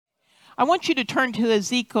I want you to turn to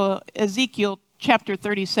Ezekiel chapter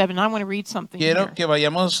 37. I want to read something Quiero here. que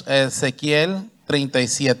vayamos a Ezequiel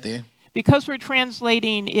 37. Because we're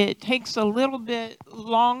translating, it takes a little bit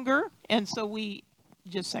longer, and so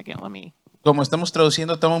just a second, let me. Como estamos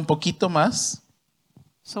traduciendo, toma un poquito más.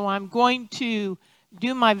 So I'm going to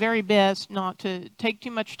do my very best not to take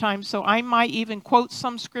too much time, so I might even quote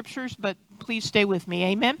some scriptures, but please stay with me,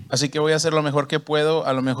 amen? Así que voy a hacer lo mejor que puedo.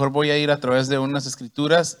 A lo mejor voy a ir a través de unas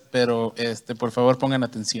escrituras, pero por favor pongan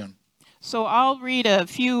atención. So I'll read a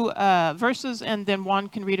few verses, and then Juan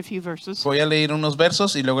can read a few verses. Voy a leer unos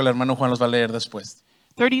versos y luego el hermano Juan los va a leer después.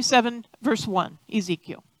 37, verse 1,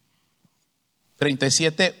 Ezekiel.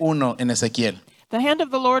 37:1 en Ezequiel. The hand of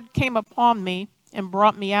the Lord came upon me and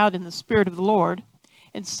brought me out in the spirit of the Lord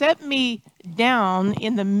and set me down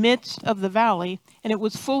in the midst of the valley, and it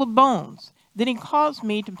was full of bones. Then he caused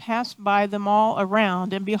me to pass by them all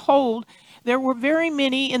around, and behold, there were very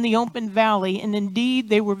many in the open valley, and indeed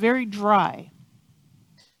they were very dry.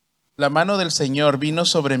 La mano del Señor vino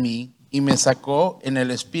sobre mí y me sacó en el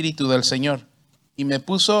espíritu del Señor y me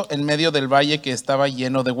puso en medio del valle que estaba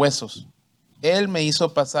lleno de huesos. Él me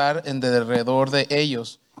hizo pasar en derredor de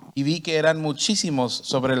ellos y vi que eran muchísimos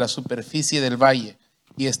sobre la superficie del valle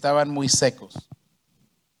y estaban muy secos.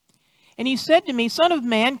 And he said to me, Son of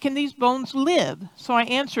man, can these bones live? So I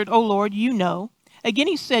answered, O Lord, you know. Again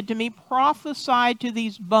he said to me, Prophesy to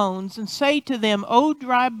these bones and say to them, O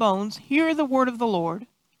dry bones, hear the word of the Lord.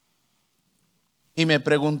 Y me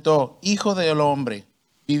preguntó, Hijo del hombre,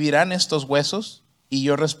 ¿vivirán estos huesos? Y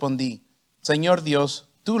yo respondí, Señor Dios,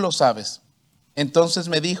 tú lo sabes. Entonces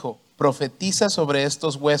me dijo, profetiza sobre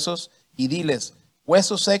estos huesos y diles,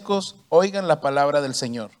 huesos secos, oigan la palabra del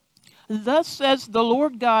Señor. Thus says the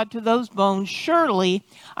Lord God to those bones, Surely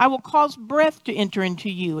I will cause breath to enter into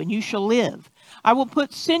you, and you shall live. I will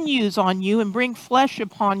put sinews on you and bring flesh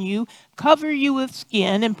upon you, cover you with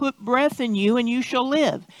skin, and put breath in you, and you shall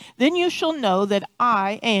live. Then you shall know that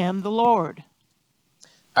I am the Lord.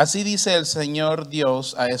 Así dice el Señor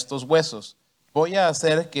Dios a estos huesos, voy a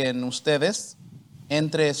hacer que en ustedes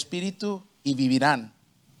entre espíritu y vivirán,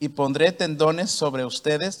 y pondré tendones sobre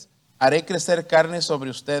ustedes, haré crecer carne sobre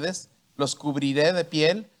ustedes, los cubriré de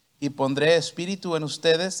piel, y pondré espíritu en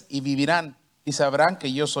ustedes, y vivirán, y sabrán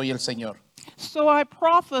que yo soy el Señor. So I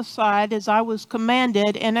prophesied as I was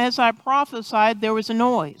commanded, and as I prophesied there was a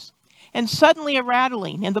noise, and suddenly a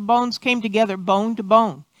rattling, and the bones came together, bone to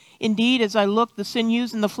bone. Indeed, as I looked, the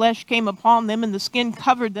sinews and the flesh came upon them, and the skin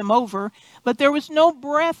covered them over, but there was no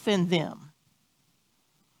breath in them.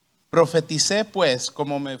 Profeticé pues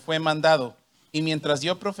como me fue mandado, y mientras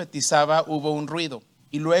yo profetizaba hubo un ruido,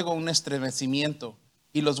 y luego un estremecimiento,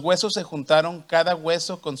 y los huesos se juntaron cada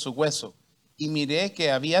hueso con su hueso, y miré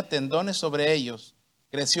que había tendones sobre ellos.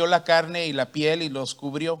 Creció la carne y la piel y los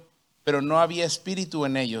cubrió, pero no había espíritu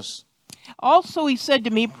en ellos. Also he said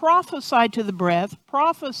to me, Prophesy to the breath,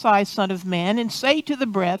 prophesy, son of man, and say to the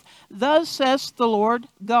breath, Thus says the Lord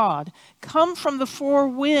God, Come from the four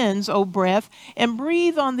winds, O breath, and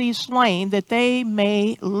breathe on these slain, that they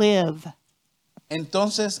may live.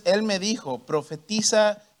 Entonces él me dijo,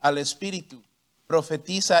 profetiza al espíritu,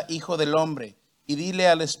 profetiza, hijo del hombre, y dile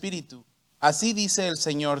al espíritu, así dice el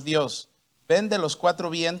Señor Dios, ven de los cuatro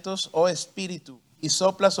vientos, oh espíritu, y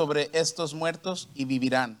sopla sobre estos muertos y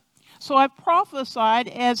vivirán. So I prophesied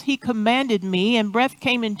as he commanded me, and breath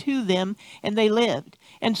came into them, and they lived,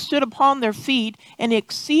 and stood upon their feet, an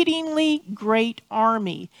exceedingly great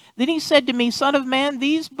army. Then he said to me, Son of man,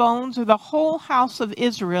 these bones are the whole house of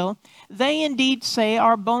Israel. They indeed say,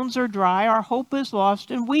 Our bones are dry, our hope is lost,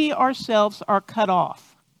 and we ourselves are cut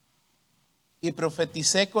off. Y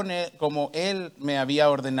profeticé con él, como él me había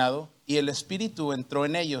ordenado, y el espíritu entró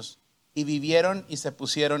en ellos, y vivieron y se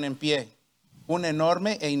pusieron en pie, un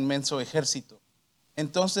enorme e inmenso ejército.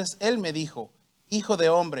 Entonces él me dijo, Hijo de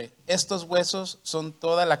hombre, estos huesos son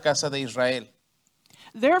toda la casa de Israel.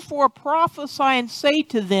 Therefore prophesy and say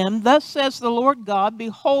to them, Thus says the Lord God,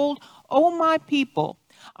 Behold, O my people,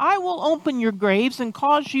 I will open your graves and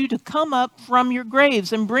cause you to come up from your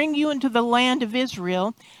graves and bring you into the land of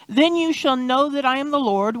Israel. Then you shall know that I am the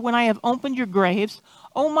Lord when I have opened your graves,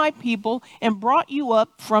 O my people, and brought you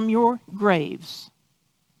up from your graves.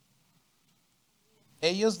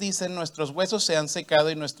 Ellos dicen, nuestros huesos se han secado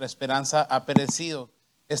y nuestra esperanza ha perecido.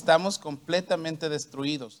 Estamos completamente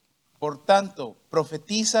destruidos. Por tanto,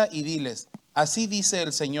 profetiza y diles, así dice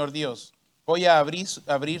el Señor Dios, voy a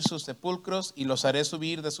abrir sus sepulcros y los haré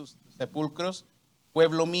subir de sus sepulcros,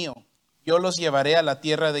 pueblo mío. Yo los llevaré a la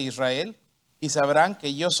tierra de Israel y sabrán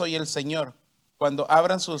que yo soy el Señor. Cuando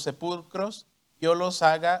abran sus sepulcros, yo los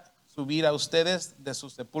haga subir a ustedes de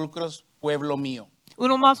sus sepulcros, pueblo mío.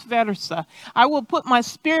 uno más versa. I will put my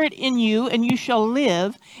spirit in you, and you shall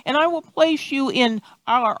live, and I will place you in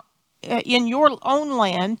your own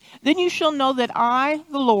land. Then you shall know that I,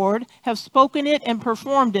 the Lord, have spoken it and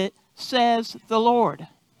performed it, says the Lord.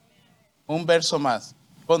 Un verso más.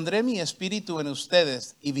 Pondré mi espíritu en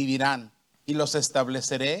ustedes y vivirán, y los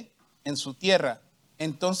estableceré en su tierra.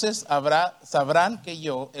 Entonces sabrán que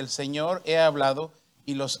yo, el Señor, he hablado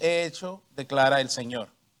y los he hecho, declara el Señor.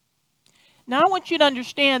 Now I want you to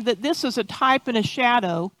understand that this is a type and a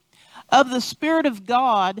shadow of the Spirit of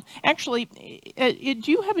God. Actually,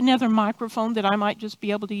 do you have another microphone that I might just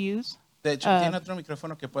be able to use? De hecho, ¿tiene otro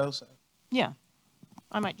micrófono que pueda usar? Yeah,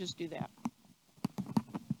 I might just do that.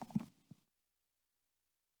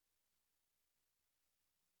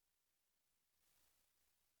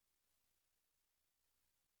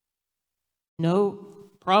 No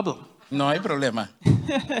problem. No hay problema.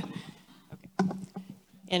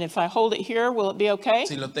 And if I hold it here, will it be okay?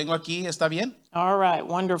 Si lo tengo aquí, ¿está bien? All right,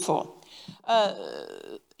 wonderful.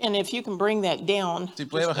 And if you can bring that down. Si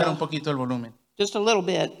puede bajar un poquito el volumen. Just a little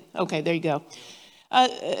bit. Okay, there you go.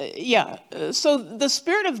 So the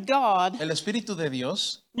Spirit of God, El Espíritu de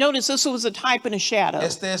Dios, notice this was a type and a shadow.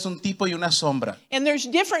 este es un tipo y una sombra. And there's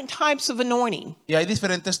different types of anointing. Y hay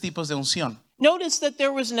diferentes tipos de unción. Notice that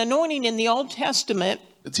there was an anointing in the Old Testament.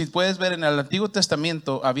 Si puedes ver en el Antiguo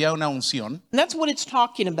Testamento había una unción And that's what it's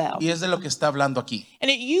talking about. y es de lo que está hablando aquí.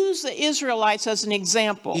 And it used the Israelites as an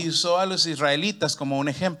example. Y usó a los israelitas como un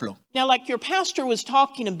ejemplo. Now, like your pastor was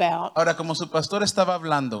talking about, Ahora, como su pastor estaba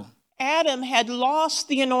hablando, Adam had lost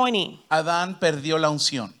the anointing. Adán perdió la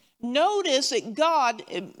unción. Notice that God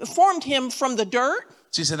formed him from the dirt,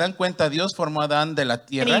 Si se dan cuenta, Dios formó a Adán de la and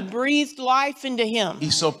he tierra breathed life into him.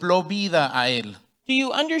 y sopló vida a él. Do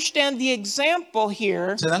you understand the example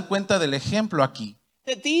here Se dan cuenta del ejemplo aquí,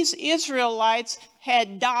 that these Israelites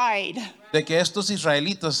had died? de que estos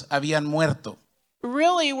israelitas habían muerto.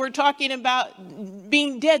 Really, we're talking about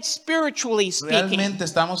being dead spiritually speaking. Realmente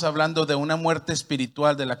estamos hablando de una muerte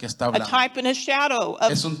espiritual de la que está A hablando. type and a shadow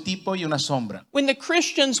of Es un tipo y una sombra. when the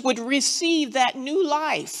Christians would receive that new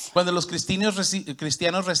life. Cuando los cristianos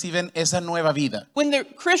reciben esa nueva vida When the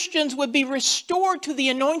Christians would be restored to the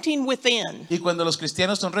anointing within. y cuando los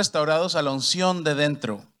cristianos son restaurados a la unción de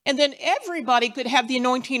dentro And then everybody could have the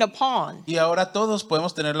anointing upon. y ahora todos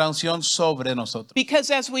podemos tener la unción sobre nosotros. Because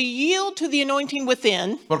as we yield to the anointing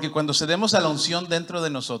within, Porque cuando cedemos a la unción dentro de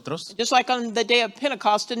nosotros, just like on the day of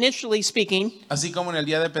Pentecost, initially speaking, así como en el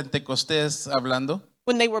día de Pentecostés hablando,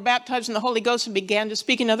 when they were baptized in the Holy Ghost and began to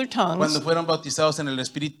speak in other tongues, cuando fueron bautizados en el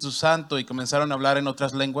Espíritu Santo y comenzaron a hablar en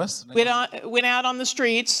otras lenguas, went out on the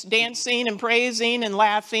streets dancing and praising and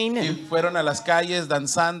laughing y and fueron a las calles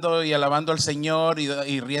danzando y alabando al Señor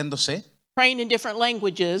y riéndose, praying in different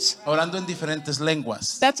languages. orando en diferentes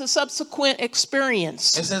lenguas. That's a subsequent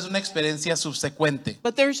experience. Esa es una experiencia subsecuente,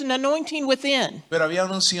 But there's an anointing within. pero había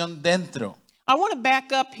una unción dentro. I want to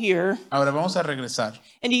back up here. Ahora vamos a regresar.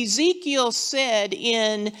 And Ezekiel said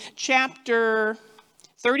in chapter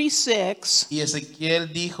 36, Y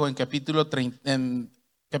Ezequiel dijo en capítulo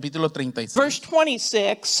 36, verse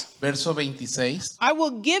 26, verso 26, I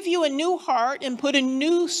will give you a new heart and put a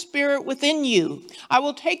new spirit within you. I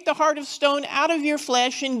will take the heart of stone out of your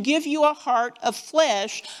flesh and give you a heart of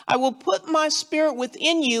flesh. I will put my spirit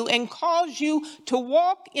within you and cause you to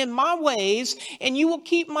walk in my ways, and you will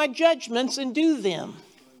keep my judgments and do them.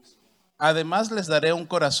 además les daré un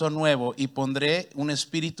corazón nuevo y pondré un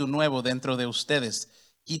espíritu nuevo dentro de ustedes.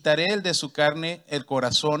 Quitaré el de su carne el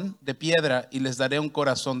corazón de piedra y les daré un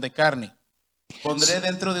corazón de carne. Pondré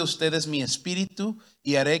dentro de ustedes mi espíritu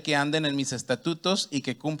y haré que anden en mis estatutos y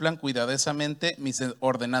que cumplan cuidadosamente mis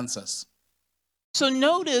ordenanzas. So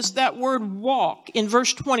notice that word walk in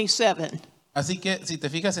verse 27. Así que si te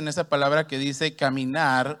fijas en esa palabra que dice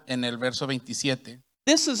caminar en el verso 27,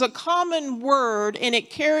 This is a common word, and it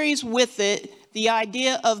carries with it the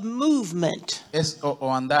idea of movement.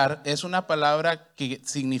 o andar, es una palabra que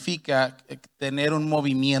significa tener un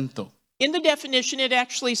movimiento. In the definition, it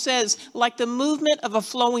actually says, like the movement of a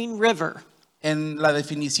flowing river. En la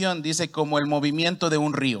definición dice como el movimiento de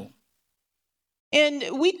un río. And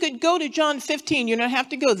we could go to John 15. You don't have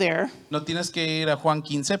to go there. No tienes que ir a Juan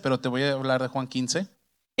 15, pero te voy a hablar de Juan 15.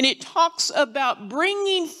 And it talks about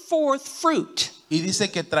bringing forth fruit. Y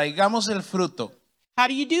dice que traigamos el fruto. How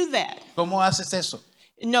do you do that? ¿Cómo haces eso?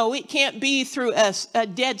 No, it can't be through a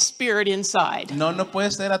dead spirit inside. No, no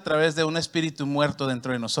puede ser a través de un espíritu muerto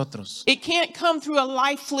dentro de nosotros. It can't come through a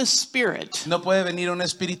lifeless spirit. No puede venir un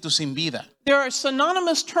espíritu sin vida. There are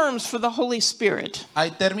synonymous terms for the Holy Spirit.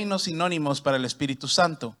 Hay términos sinónimos para el Espíritu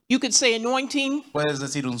Santo. You could say anointing. Puedes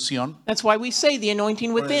decir unción. That's why we say the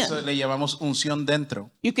anointing Por eso within. le llamamos unción dentro.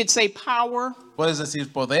 You could say power, Puedes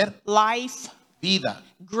decir poder, life, vida,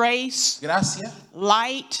 grace, gracia,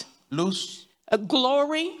 light, luz,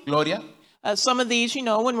 glory. gloria. Some of these,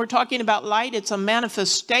 when we're talking about light, it's a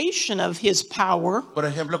manifestation of his power. Por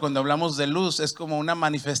ejemplo, cuando hablamos de luz, es como una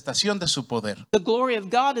manifestación de su poder. The glory of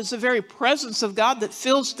God is the very presence of God that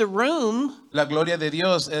fills the room. La gloria de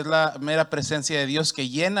Dios es la mera presencia de Dios que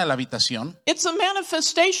llena la habitación. It's a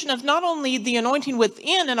manifestation of not only the anointing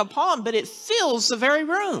within and upon, but it fills the very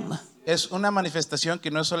room. Es una manifestación que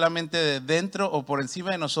no es solamente de dentro o por encima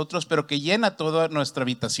de nosotros, pero que llena toda nuestra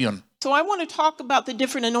habitación. So I want to talk about the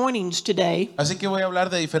different anointings today, Así que voy a hablar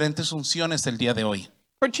de diferentes unciones el día de hoy.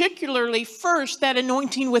 particularly first that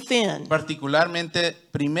anointing within. Particularmente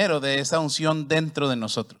primero de esa unción dentro de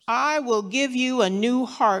nosotros. I will give you a new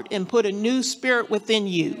heart and put a new spirit within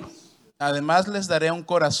you. Además les daré un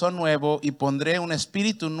corazón nuevo y pondré un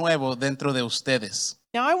espíritu nuevo dentro de ustedes.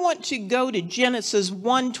 Now I want to go to Genesis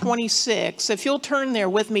 1:26. If you'll turn there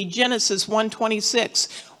with me, Genesis 1:26.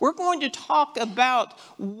 We're going to talk about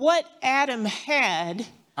what Adam had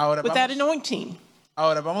Ahora with that vamos, anointing.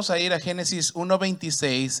 ahora vamos a ir a Génesis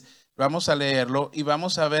 1:26, vamos a leerlo y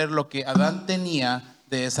vamos a ver lo que Adán tenía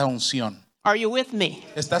de esa unción. Are you with me?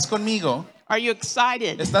 ¿Estás conmigo? Are you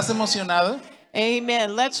excited? ¿Estás emocionado?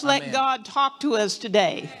 Amen. Let's let Amen. God talk to us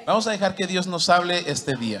today. Vamos a dejar que Dios nos hable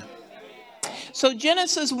este día. So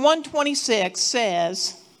Genesis 1:26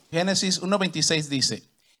 says, Génesis 1:26 dice,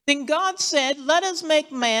 Then God said, Let us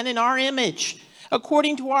make man in our image,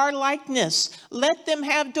 according to our likeness. Let them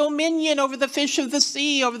have dominion over the fish of the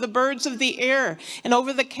sea, over the birds of the air, and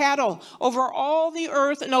over the cattle, over all the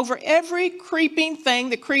earth, and over every creeping thing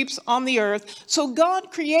that creeps on the earth. So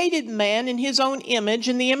God created man in his own image.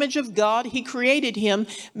 In the image of God, he created him.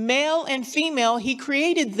 Male and female, he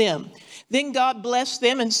created them. Then God blessed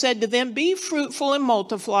them and said to them, Be fruitful and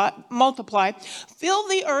multiply, fill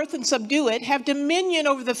the earth and subdue it, have dominion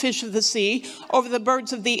over the fish of the sea, over the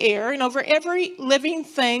birds of the air, and over every living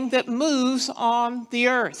thing that moves on the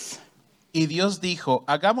earth. y Dios dijo,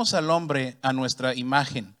 hagamos al hombre a nuestra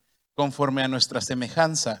imagen, conforme a nuestra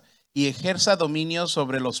semejanza, y ejerza dominio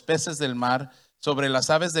sobre los peces del mar, sobre las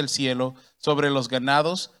aves del cielo, sobre los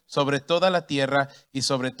ganados, sobre toda la tierra y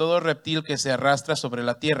sobre todo reptil que se arrastra sobre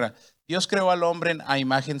la tierra. Dios creó al hombre a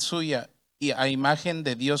imagen suya y a imagen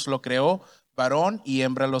de Dios lo creó, varón y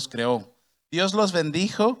hembra los creó. Dios los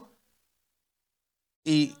bendijo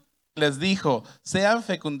y les dijo, sean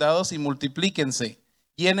fecundados y multiplíquense,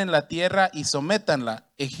 llenen la tierra y sométanla,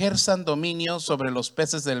 ejerzan dominio sobre los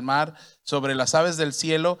peces del mar, sobre las aves del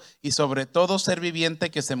cielo y sobre todo ser viviente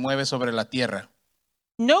que se mueve sobre la tierra.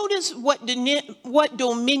 Notice what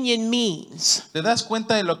dominion means. ¿Te das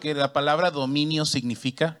cuenta de lo que la palabra dominio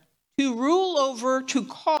significa? To rule over, to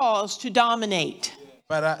cause, to dominate.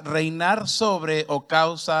 Para reinar sobre o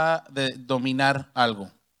causa de dominar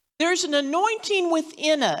algo. There's an anointing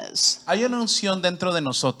within us. Hay una unción dentro de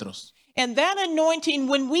nosotros. And that anointing,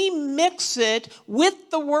 when we mix it with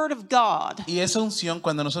the Word of God, Y esa unción,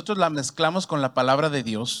 cuando nosotros la mezclamos con la palabra de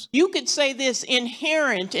Dios, you could say this,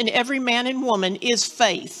 inherent in every man and woman is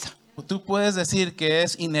faith. tú puedes decir que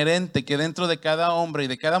es inherente, que dentro de cada hombre y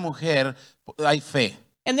de cada mujer hay fe.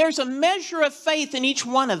 And there's a measure of faith in each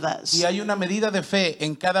one of us. Y hay una medida de fe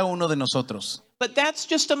en cada uno de nosotros. But that's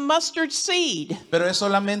just a mustard seed. Pero es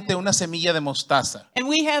solamente una semilla de mostaza. And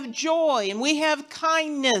we have joy and we have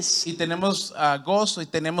kindness, Y tenemos gozo y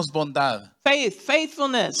tenemos bondad, faith,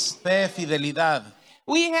 faithfulness. fe, fidelidad.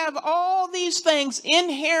 We have all these things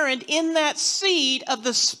inherent in that seed of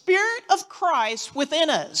the Spirit of Christ within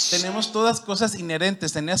us. Tenemos todas cosas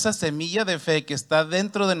inherentes en esa semilla de fe que está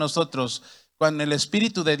dentro de nosotros cuando el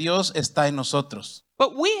Espíritu de Dios está en nosotros.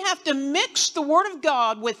 But we have to mix the Word of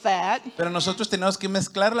God with that, Pero nosotros tenemos que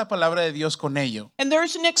mezclar la palabra de Dios con ello. and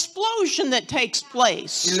there's an explosion that takes Y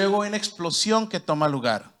place. luego hay una explosión que toma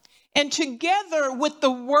lugar. And together with the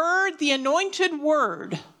Word, the anointed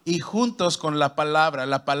Word, Y juntos con la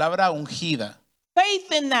palabra ungida,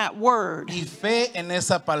 faith in that Word, y fe en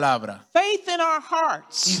esa palabra, faith in our y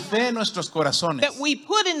hearts fe en nuestros corazones, that we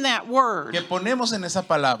put in that Word, que ponemos en esa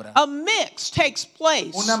palabra, a mix takes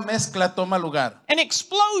place. una mezcla toma lugar, An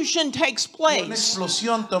explosion takes y una place.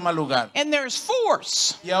 explosión toma lugar. And there's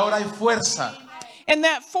force. Y ahora hay fuerza, And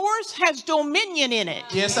that force has dominion in it.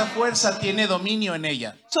 Y esa fuerza tiene dominio en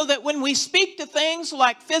ella. So that when we speak to things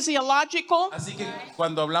like physiological, Así que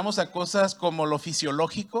cuando hablamos a cosas como lo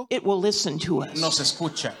fisiológico, it will listen to us. nos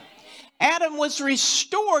escucha. Adam was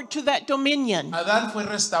restored to that dominion. Adán fue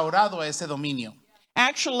restaurado a ese dominio.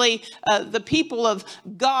 Actually, the people of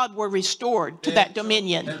God were restored to that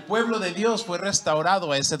dominion. El pueblo de Dios fue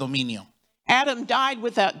restaurado a ese dominio. Adam died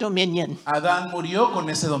with that dominion, Adán murió con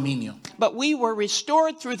ese dominio. but we were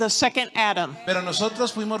restored through the second Adam. Pero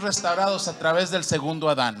nosotros fuimos restaurados a través del segundo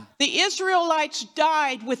Adán. The Israelites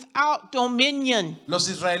died without dominion. Los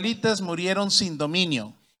israelitas murieron sin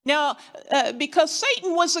dominio. Now, because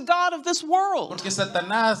Satan was the god of this world, Porque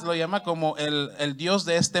Satanás lo llama como el Dios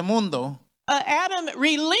de este mundo. Adam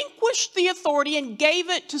relinquished the authority and gave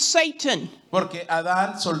it to Satan. Porque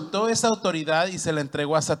Adán soltó esa autoridad y se la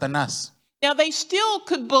entregó a Satanás. Now, they still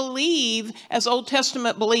could believe as Old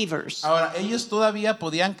Testament believers. Ahora, ellos todavía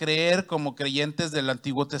podían creer como creyentes del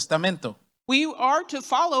Antiguo Testamento. We are to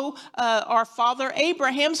follow our father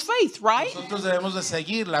Abraham's faith, right? Nosotros debemos de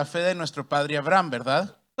seguir la fe de nuestro padre Abraham,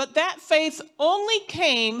 ¿verdad? But that faith only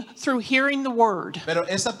came through hearing the word. Pero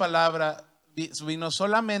esa palabra vino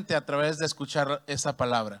solamente a través de escuchar esa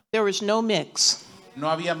palabra. There was no mix. No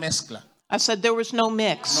había mezcla. I said there was no No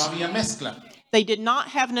mix. había mezcla. They did not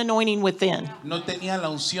have an anointing within. No tenían la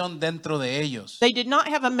unción dentro de ellos. They did not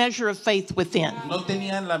have a measure of faith within. No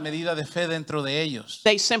tenían la medida de fe dentro de ellos.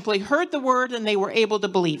 They simply heard the word and they were able to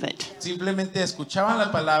believe it. Simplemente escuchaban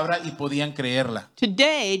la palabra y podían creerla.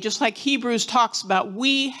 Today, just like Hebrews talks about,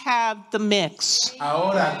 we have the mix.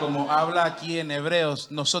 Ahora, como habla aquí en Hebreos,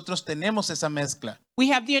 nosotros tenemos esa mezcla. We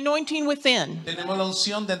have the anointing within. Tenemos la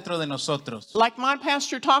unción dentro de nosotros. Like my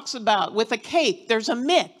pastor talks about, with a cake, there's a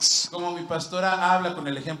mix. Como mi pastora habla con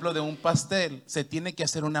el ejemplo de un pastel, se tiene que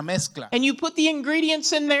hacer una mezcla. And you put the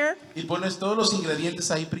ingredients in there, Y pones todos los ingredientes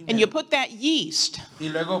ahí and you primero. put that yeast. Y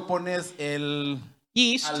luego pones el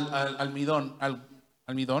Yeast,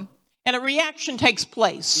 almidón. and a reaction takes Y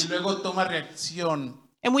place. luego toma reacción.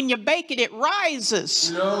 And when you bake it, it Y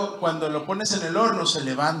rises. luego cuando lo pones en el horno se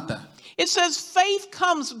levanta. It says faith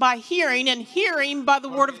comes by hearing, and hearing by the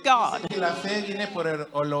word of God. Dice que la fe viene por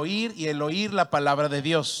el oír y el oír la palabra de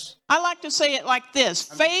Dios. I like to say it like this: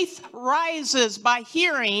 faith rises by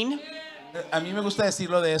hearing. A mí me gusta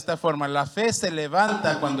decirlo de esta forma. La fe se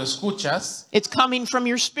levanta cuando escuchas. It's coming from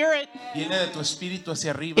your spirit. Viene de tu espíritu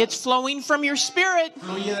hacia arriba. It's flowing from your spirit.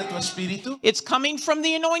 Fluye de tu espíritu. It's coming from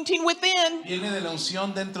the anointing within. Viene de la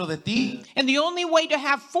unción dentro de ti. And the only way to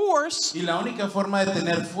have force Y la única forma de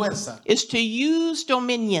tener fuerza is to use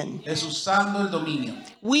dominion. es usando el dominio.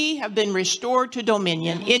 We have been restored to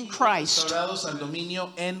dominion in Christ, Restaurados al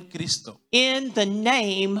dominio en Cristo. in the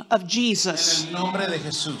name of En Jesus. el nombre de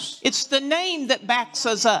Jesús. It's the name that backs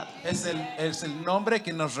us up. Es el nombre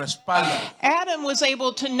que nos respalda. Adam was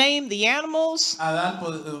able to name the animals, Adán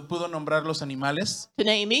pudo nombrar los animales. to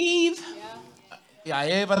name Eve. Y a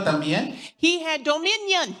Eva también. He had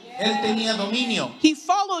dominion. Él tenía dominio. He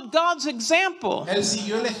followed God's example. Él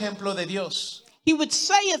siguió el ejemplo de Dios. He would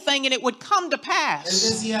say a thing and it would come to Él pass.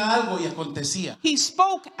 decía algo y acontecía. He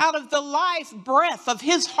spoke out of the life breath of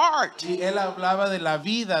his heart. Y él hablaba de la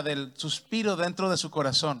vida, del suspiro dentro de su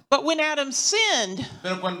corazón. But when Adam sinned,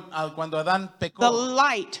 Pero cuando Adán the pecó,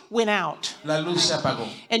 light went out. la luz se apagó.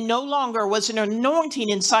 And no longer was an anointing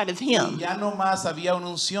inside of Y him. ya no más había una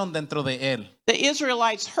unción dentro de él. The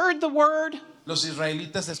Israelites heard the word Los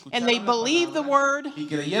israelitas and they escucharon la believed the palabra word, y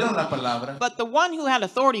creyeron la palabra, but the one who had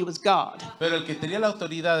authority was God. pero el que tenía la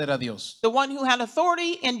autoridad era Dios. The one who had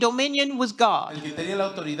authority and dominion was God. El que tenía la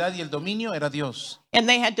autoridad y el dominio era Dios. And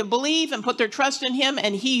they had to believe and put their trust in him,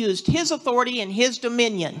 and he used his authority and his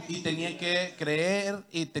dominion. Y tenían que creer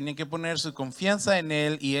y tenían que poner su confianza en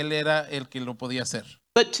él y él era el que lo podía hacer.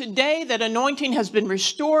 But today that anointing has been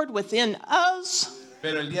restored within us.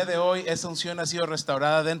 Pero el día de hoy esa unción ha sido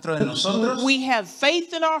restaurada dentro de nosotros. We have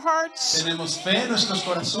faith in our hearts. Tenemos fe en nuestros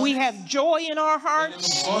corazones. We have joy in our Tenemos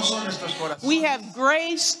hearts. gozo en nuestros corazones. We have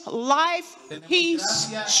grace, life, Tenemos peace,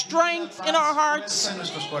 gracia, strength vida, in our paz, hearts. fuerza en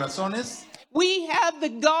nuestros corazones. We have the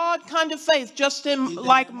God kind of faith, just in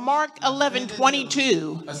like Mark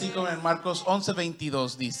 11:22. Así como en Marcos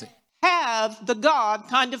 11:22 dice, Have the God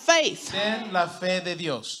kind of faith. ten la fe de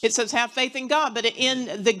Dios. It says have faith in God, but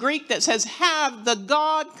in the Greek that says have the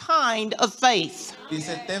God kind of faith.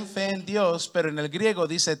 Dice ten fe en Dios, pero en el griego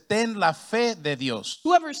dice ten la fe de Dios.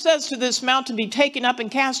 Whoever says to this mountain, be taken up and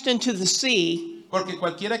cast into the sea, Porque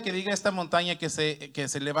cualquiera que diga a esta montaña que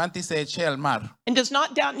se levante y se eche al mar, and does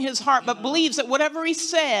not doubt in his heart, but believes that whatever he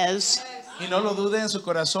says y no lo dude en su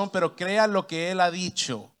corazón, pero crea lo que él ha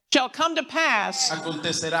dicho, shall come to pass,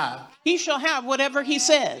 acontecerá, he shall have whatever he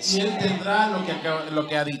says. y él tendrá lo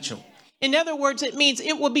que ha dicho. In other words, it means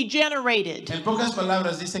it will be generated. En pocas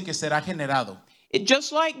palabras dice que será generado.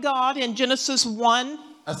 Just like God in Genesis 1,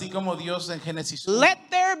 Así como Dios en Génesis 1, let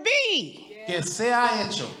there be. que sea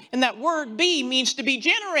hecho. And that word be means to be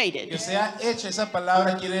generated. Que sea hecha, esa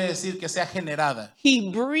palabra quiere decir que sea generada.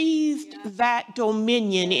 He breathed that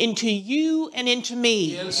dominion into you and into Y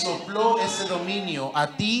me. él sopló ese dominio a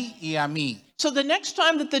ti y a mí. So the next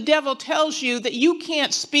time that the devil tells you that you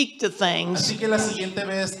can't speak to things, Así que la siguiente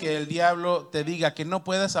vez que el diablo te diga que no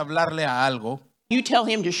puedes hablarle a algo, you tell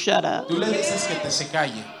him to shut up. tú le dices que se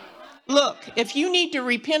calle. Look, if you need to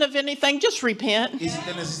repent of anything, just repent. Y si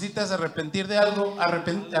te necesitas arrepentir de algo,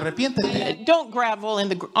 arrepiéntete. Don't gravel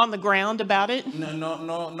on the ground about it.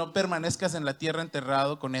 No permanezcas en la tierra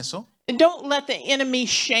enterrado con eso. And don't let the enemy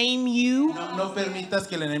shame you. No permitas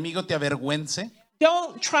que el enemigo te avergüence.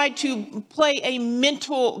 Don't try to play a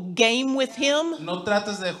mental game with him. No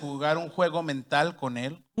trates de jugar un juego mental con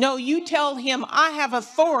él. No, you tell him, I have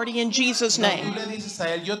authority in Jesus' No, tú name. le dices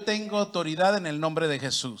a él, yo tengo autoridad en el nombre de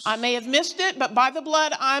Jesús. I may have missed it, but by the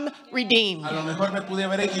blood I'm redeemed. A lo mejor me pude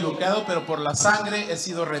haber equivocado, pero por la sangre he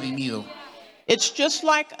sido redimido. It's just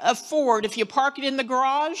like a Ford. If you park it in the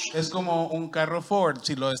garage, Es como un carro Ford.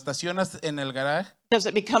 Si lo estacionas en el garaje, does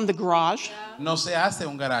it become the garage? no se hace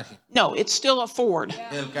un garaje. No, it's still a Ford.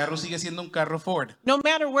 El carro sigue siendo un carro Ford. No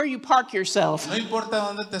matter where you park yourself, No importa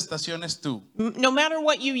dónde te estaciones tú. no matter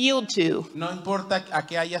what you yield to, No importa a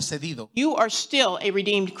qué hayas cedido. you are still a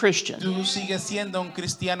redeemed Christian. Tú sigues siendo un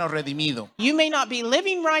cristiano redimido. You may not be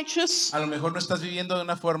living righteous, A lo mejor no estás viviendo de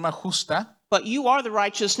una forma justa. but you are the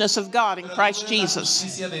righteousness of God in Pero Christ tú eres la Jesus.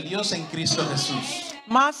 justicia de Dios en Cristo Jesús.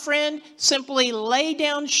 My friend, simply lay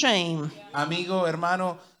down shame Amigo,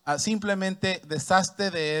 hermano, simplemente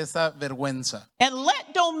deshazte de esa vergüenza. and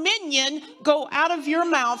let dominion go out of your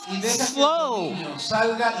mouth, Y deja que el flow. dominio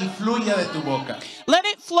salga y fluya de tu boca. Let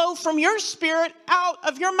it flow from your spirit out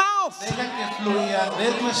of your mouth. Deja que fluya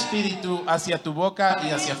de tu espíritu hacia tu boca y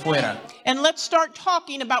hacia afuera. And let's start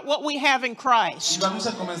talking about what we have in Y Christ. vamos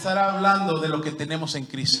a comenzar hablando de lo que tenemos en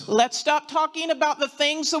Cristo. Let's stop talking about the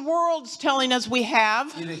things the world's telling us we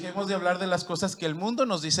have. Y dejemos de hablar de las cosas que el mundo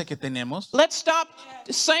nos dice que tenemos. Let's stop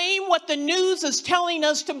saying what the news is telling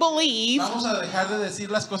us to believe. Vamos a dejar de decir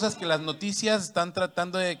las cosas que las noticias están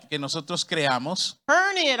tratando de que nosotros creamos.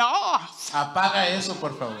 Turn it off Apaga eso,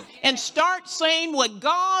 por favor. and start saying what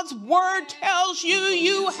God's word tells you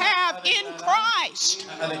you have in Christ.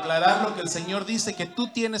 A declarar lo que el Señor dice que tú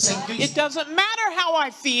tienes en It Cristo. doesn't matter how I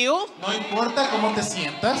feel. No importa cómo te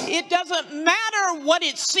sientas. It doesn't matter what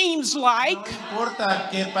it seems like. No importa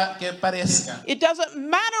qué parezca. It doesn't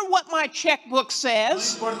matter what my checkbook No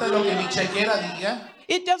says. importa lo que mi chequera diga.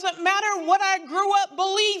 It doesn't matter what I grew up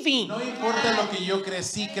believing. No importa lo que yo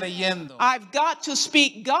crecí creyendo. I've got to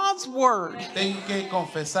speak God's word. Tengo que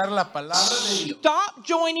confesar la palabra de Dios. Stop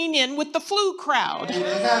joining in with the flu crowd. Y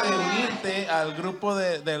deja de unirte al grupo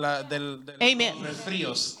de Amen. los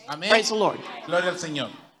resfríos. Amén. Praise the Lord. Gloria al Señor.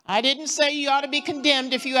 I didn't say you ought to be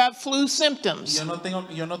condemned if you have flu symptoms. Yo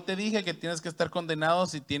no te dije que tienes que estar condenado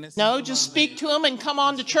si tienes No, síntomas just de- speak to them and come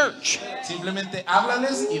on to church. Simplemente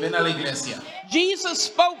háblales y ven a la iglesia. Jesus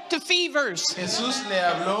spoke to fevers. Jesús le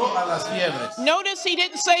habló a las fiebres. Notice he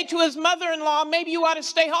didn't say to his mother-in-law, maybe you ought to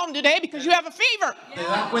stay home today because you have a fever. ¿Te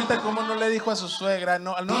dan cuenta cómo no le dijo a su suegra,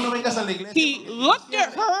 no vengas a la iglesia? He looked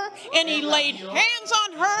at her and he laid hands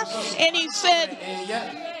on her and he said,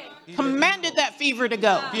 Ella commanded that fever to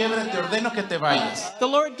go. fiebre, te ordeno que te vayas. The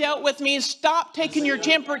Lord dealt with me, stop taking your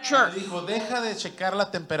temperature. Le dijo, deja de checar la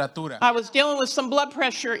temperatura. I was dealing with some blood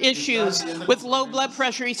pressure issues with low blood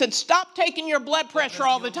pressure. He said, stop taking your blood pressure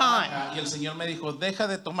all the time. Y el Señor me dijo, deja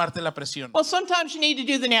de tomarte la presión. Well, sometimes you need to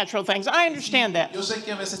do the natural things. I understand that. Yo sé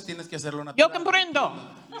que a veces tienes que hacerlo Yo natural. comprendo.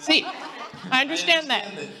 Sí, I understand that.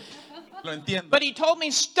 Lo entiendo. But he told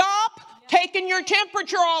me, stop taking your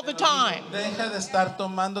temperature all the time. Deja de estar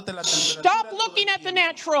tomándote la temperatura. Stop looking at the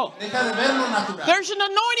natural. Deja de ver lo natural. There's an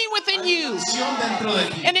anointing within you, Unción dentro de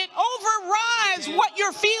ti. and it overrides what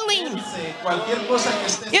you're feeling. Cualquier cosa que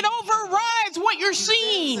estés It overrides what you're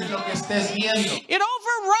seeing. lo que estés viendo, It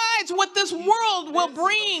overrides what this world will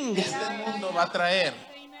bring. este mundo va a traer.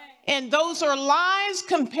 And those are lies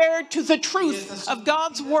compared to the truth of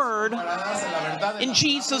God's word Paradas a la verdad de in la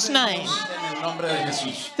Jesus' name. en el nombre de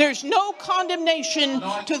Jesús. There's no condemnation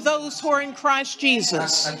to those who are in Christ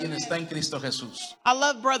Jesus. A quien está en Cristo Jesús. I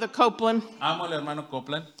love Brother Copeland. Amo al hermano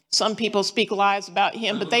Copeland. Some people speak lies about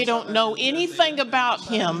him, but they don't know anything about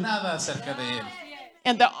him Nada acerca de él.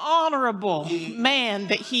 and the honorable man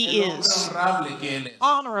that he El hombre is. honrable que él es.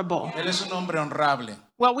 Honorable. Él es un hombre honrable.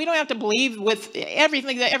 Well, we don't have to believe with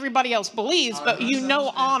everything that everybody else believes, Ahora, but no you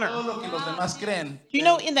know necesitamos creer honor. todo lo que los demás creen. You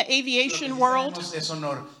know, pero in the lo que aviation sí world, sabemos es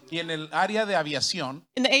honor. Y en el área de aviación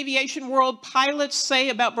pilots say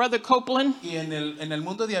about Brother Copeland, y en el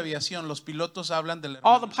mundo de aviación, los pilotos hablan del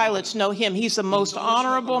all the hermano. pilots know him. He's the most Todos lo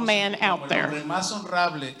honorable conocen man como out el there. hombre más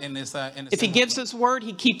honrable en If he ese gives mundo. his word,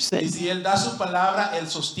 he keeps Y it. si él da su palabra, él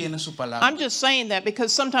sostiene su palabra. I'm just saying that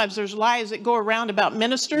because sometimes there's lies that go around about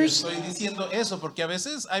ministers. Estoy diciendo eso porque a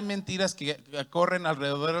veces hay mentiras que corren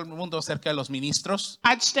alrededor del mundo acerca de los ministros.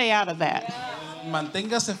 I'd stay out of that.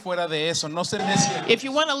 Manténgase fuera de eso, no se mezcle. If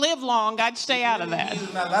you want to live long, I'd stay out of that. Vivir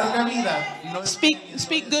una larga vida, no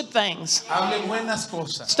Speak good things. hable buenas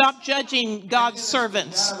cosas. Stop judging God's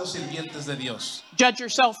servants. A los sirvientes de Dios. Judge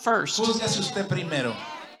yourself first. Júzguese usted primero.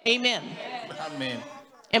 Amen. Amén.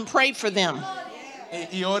 And pray for them.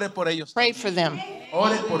 Y ore por ellos. Pray for them.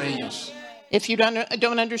 Ore por ellos. If you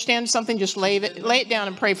don't understand something, just lay it down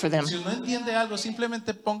and pray for them. Si no entiende algo,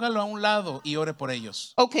 simplemente póngalo a un lado y ore por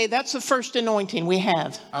ellos. Okay, that's the first anointing we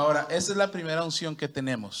have. Ahora, esa es la primera unción que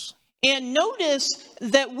tenemos. And notice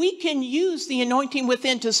that we can use the anointing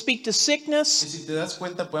within to speak to Y sickness. si te das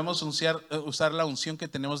cuenta, podemos usar la unción que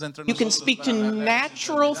tenemos dentro de You can nosotros speak para to hablarle a las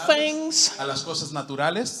natural enfermedades, things. a las cosas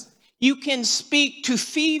naturales. You can speak to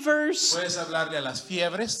fevers. Puedes hablarle a las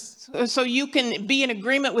fiebres. So you can be in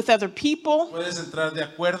agreement with other people. Puedes entrar de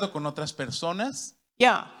acuerdo con otras personas.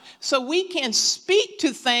 Yeah. So we can speak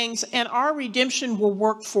to things and our redemption will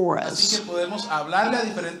work for Así us. que podemos hablarle a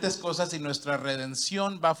diferentes cosas y nuestra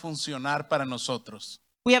redención va a funcionar para nosotros.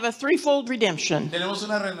 We have a threefold redemption. Tenemos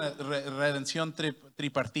una redención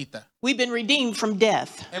tripartita. We've been redeemed from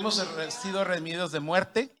death Hemos sido redimidos de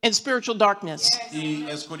muerte and spiritual darkness. y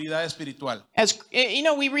oscuridad espiritual. As you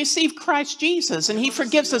know, we receive Christ Jesus and he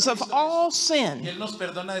forgives us of all Y sin. Él nos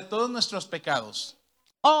perdona de todos nuestros pecados.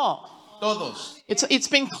 All. Todos. It's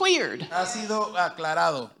been cleared. Ha sido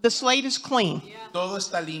aclarado. The slate is clean. Todo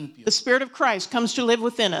está limpio. The Spirit of Christ comes to live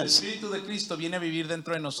within El us. Espíritu de Cristo viene a vivir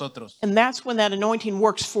dentro de nosotros. And that's when that anointing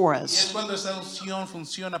works for Y es us. cuando esa unción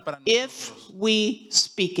funciona para If nosotros. we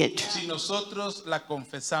speak it. Si nosotros la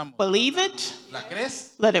confesamos, Believe it, ¿la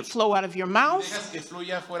crees? let it flow out of your mouth, Dejas que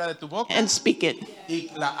fluya fuera de tu boca and speak it.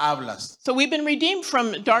 y la hablas. So we've been redeemed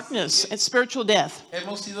from darkness and spiritual death.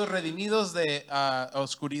 Hemos sido redimidos de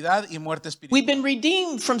oscuridad y muerte We've espiritual. been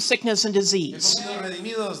redeemed from sickness and Hemos disease. sido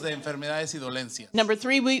redimidos de enfermedades y dolencias. Number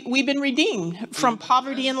three, we've been redeemed from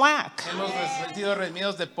poverty and lack. Hemos sido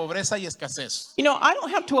redimidos de pobreza y escasez. You know, I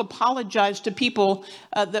don't have to apologize to people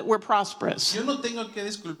that we're prosperous, Yo no tengo que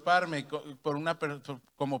disculparme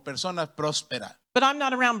como persona próspera, but I'm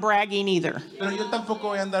not around bragging either. pero yo tampoco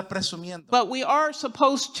voy a andar presumiendo. But we are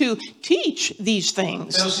supposed to teach these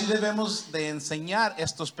things Pero sí debemos de enseñar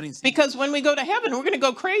estos principios. because when we go to heaven, we're going to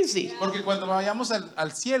go crazy. Porque cuando vayamos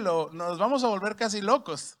al cielo, nos vamos a volver casi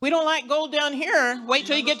locos. We don't like gold down here. Wait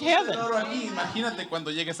till you get to heaven. Oro aquí, imagínate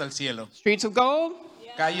cuando llegues al cielo. Streets of gold,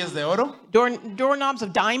 Calles de oro, doorknobs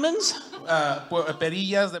of diamonds.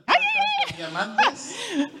 perillas de plata, diamantes.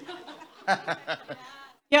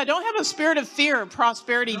 Yeah, don't have a spirit of fear of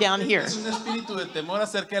prosperity down here. Es un espíritu de temor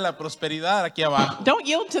acerca de la prosperidad aquí abajo. Don't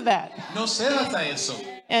yield to that. No cedas a eso.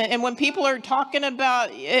 And when people are talking about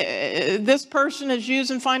this person is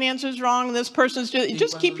using finances wrong, this person's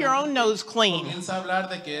just keep your own nose clean. Comienza a hablar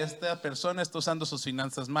de que esta persona está usando sus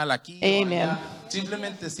finanzas mal aquí. Amen. O allá.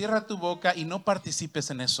 Simplemente cierra tu boca y no participes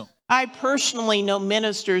en eso. I personally know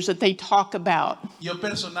ministers that they talk about, Yo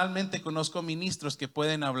personalmente conozco ministros que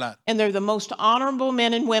pueden hablar. and they're the most honorable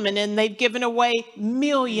men and women, and they've given away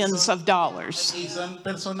millions of dollars. Y son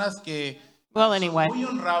personas que Well, anyway, muy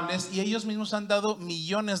honrables y ellos mismos han dado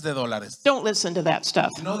millones de dólares. don't listen to that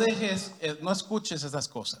stuff. No no escuches esas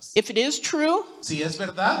cosas. If it is true, Si es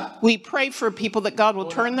verdad, we pray for people that God will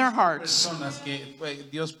turn their hearts personas que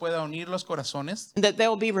Dios pueda unir los corazones and that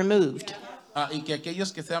they'll be removed. y que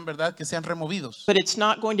aquellos que sean verdad que sean removidos. But it's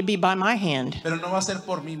not going to be by my hand, Pero no va a ser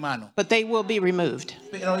por mi mano, but they will be removed.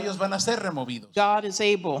 pero ellos van a ser removidos. God is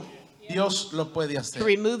able Dios lo puede to hacer.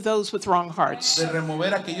 remove those with wrong hearts. De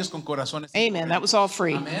remover a aquellos con corazones. Amen. That was all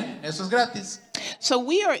free. Amén. Eso es gratis. So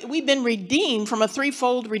we've been redeemed from a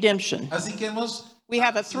threefold redemption. Así que We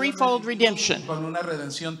have a threefold redemption. con una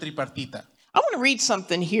redención tripartita. I want to read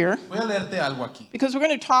something here Voy a leerte algo aquí, because we're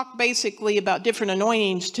going to talk basically about different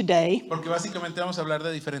anointings today. porque básicamente vamos a hablar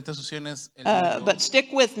de diferentes unciones. el día de hoy. But stick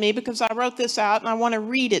with me because I wrote this out and I want to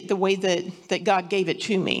read it the way that God gave it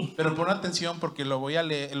to me. Pero pon atención porque lo voy a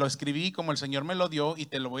leer, lo escribí como el Señor me lo dio y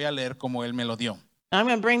te lo voy a leer como Él me lo dio. I'm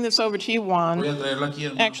going to bring this over to you, Voy Juan. a traerlo aquí.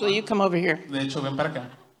 hermano Actually, you Juan. come over here. De hecho, ven para acá.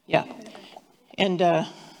 Yeah. And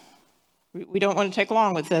We don't want to take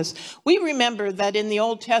long with this. We remember that in the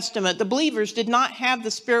Old Testament, the believers did not have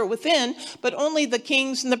the Spirit within, but only the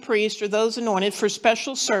kings and the priests or those anointed for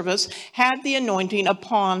special service had the anointing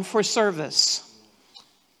upon for service.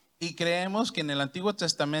 Y creemos que en el Antiguo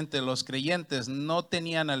Testamento los creyentes no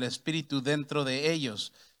tenían al Espíritu dentro de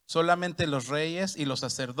ellos. Solamente los reyes y los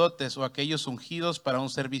sacerdotes o aquellos ungidos para un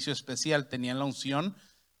servicio especial tenían la unción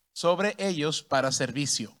sobre ellos para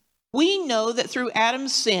servicio. We know that through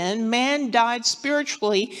Adam's sin, man died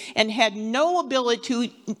spiritually and had no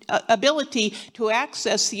ability to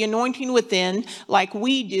access the anointing within like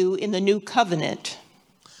we do in the new covenant.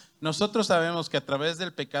 Nosotros sabemos que a través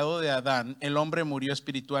del pecado de Adán, el hombre murió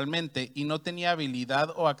espiritualmente y no tenía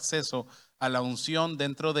habilidad o acceso a la unción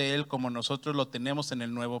dentro de él como nosotros lo tenemos en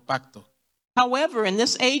el nuevo pacto. However, in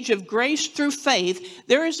this age of grace through faith,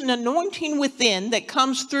 there is an anointing within that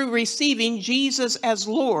comes through receiving Jesus as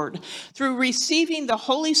Lord, through receiving the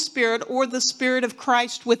Holy Spirit or the Spirit of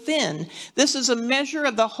Christ within. This is a measure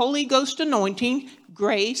of the Holy Ghost anointing,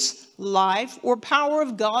 grace, life, or power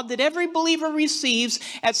of God that every believer receives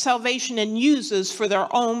at salvation and uses for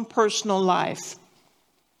their own personal life.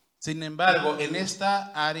 Sin embargo, en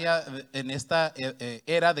esta área, en esta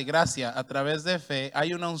era de gracia, a través de fe,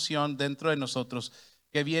 hay una unción dentro de nosotros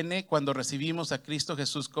que viene cuando recibimos a Cristo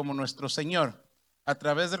Jesús como nuestro Señor. A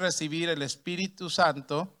través de recibir el Espíritu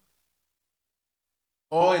Santo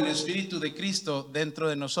o el Espíritu de Cristo dentro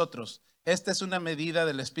de nosotros. Esta es una medida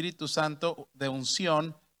del Espíritu Santo de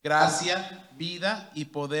unción, gracia, vida y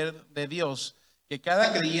poder de Dios que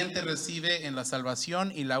cada creyente recibe en la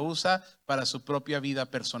salvación y la usa para su propia vida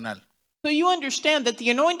personal. So you understand that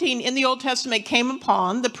the anointing in the Old Testament came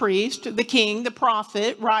upon the priest, the king, the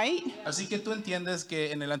prophet, right? Así que tú entiendes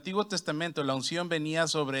que en el Antiguo Testamento la unción venía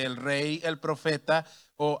sobre el rey, el profeta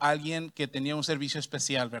o alguien que tenía un servicio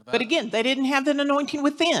especial, ¿verdad? But again, they didn't have that anointing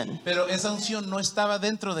within. Pero esa unción no estaba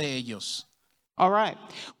dentro de ellos. All right.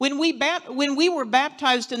 When we were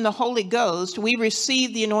baptized in the Holy Ghost, we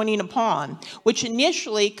received the anointing upon, which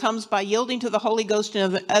initially comes by yielding to the Holy Ghost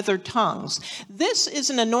in other tongues. This is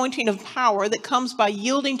an anointing of power that comes by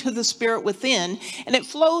yielding to the Spirit within, and it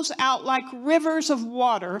flows out like rivers of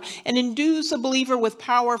water and endues a believer with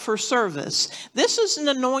power for service. This is an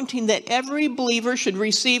anointing that every believer should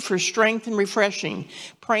receive for strength and refreshing,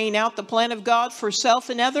 praying out the plan of God for self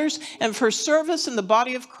and others, and for service in the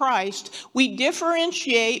body of Christ. We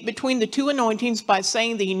differentiate between the two anointings by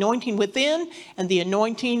saying the anointing within and the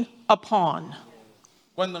anointing upon.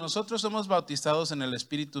 Cuando nosotros somos bautizados en el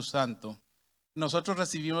Espíritu Santo, nosotros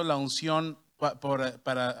recibimos la unción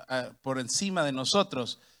por encima de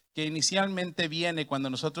nosotros, que inicialmente viene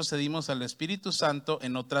cuando nosotros cedimos al Espíritu Santo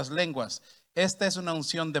en otras lenguas. Esta es una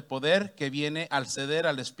unción de poder que viene al ceder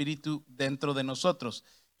al Espíritu dentro de nosotros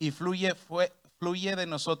y fluye de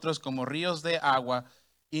nosotros como ríos de agua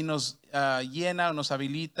y nos llena, nos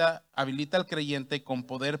habilita al creyente con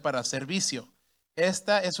poder para servicio.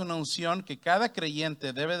 Esta es una unción que cada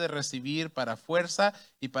creyente debe de recibir para fuerza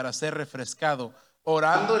y para ser refrescado,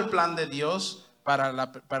 orando el plan de Dios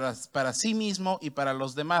para sí mismo y para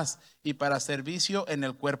los demás y para servicio en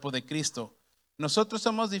el cuerpo de Cristo. Nosotros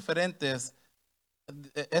somos diferentes.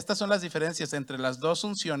 Estas son las diferencias entre las dos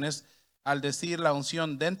unciones al decir la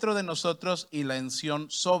unción dentro de nosotros y la unción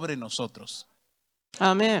sobre nosotros.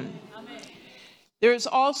 Amen. There is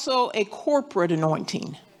also a corporate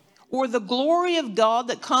anointing, or the glory of God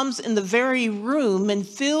that comes in the very room and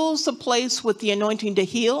fills the place with the anointing to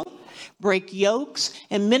heal, break yokes,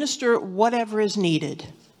 and minister whatever is needed.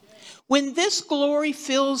 When this glory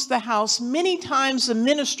fills the house, many times the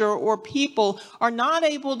minister or people are not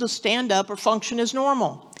able to stand up or function as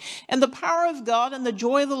normal. And the power of God and the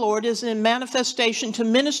joy of the Lord is in manifestation to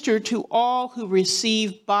minister to all who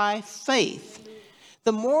receive by faith.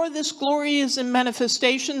 The more this glory is in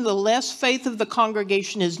manifestation, the less faith of the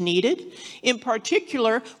congregation is needed, in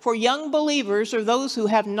particular for young believers or those who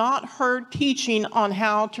have not heard teaching on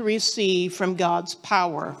how to receive from God's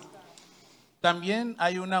power. También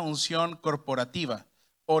hay una unción corporativa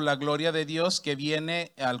o la gloria de Dios que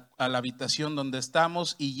viene a la habitación donde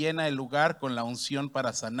estamos y llena el lugar con la unción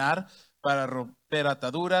para sanar, para romper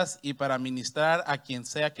ataduras y para ministrar a quien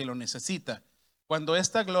sea que lo necesita. Cuando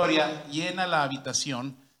esta gloria llena la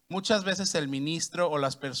habitación, muchas veces el ministro o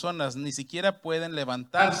las personas ni siquiera pueden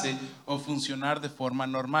levantarse o funcionar de forma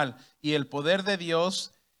normal. Y el poder de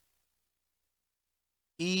Dios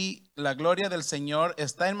y la gloria del Señor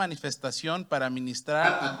está en manifestación para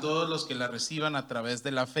ministrar a todos los que la reciban a través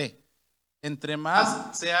de la fe. Entre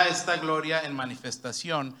más sea esta gloria en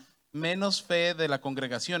manifestación, menos fe de la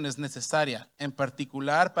congregación es necesaria, en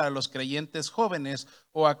particular para los creyentes jóvenes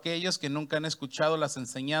o aquellos que nunca han escuchado las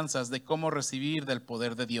enseñanzas de cómo recibir del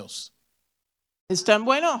poder de Dios. ¿Están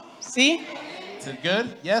bueno? ¿Sí? Is it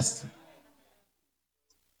good? Yes.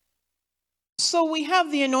 So we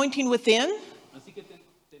have the anointing within. Así que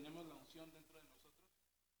tenemos la unción dentro de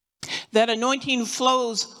nosotros. That anointing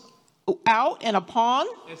flows out and upon.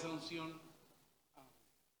 Esa unción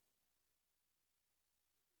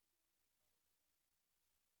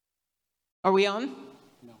Are we on?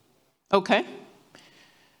 no. Okay.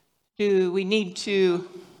 Do we need to?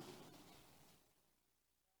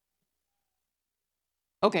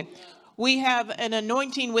 Okay. We have an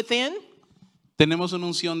anointing within. Tenemos una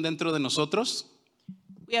unción dentro de nosotros.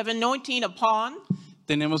 We have anointing upon.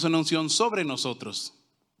 Tenemos una unción sobre nosotros.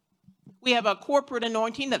 We have a corporate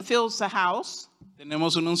anointing that fills the house.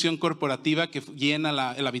 Tenemos una unción corporativa que llena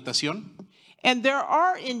la habitación. And there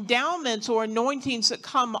are endowments or anointings that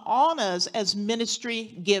come on us as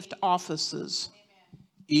ministry gift offices.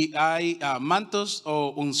 Y hay mantos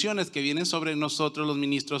o unciones que vienen sobre nosotros los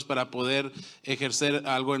ministros para poder ejercer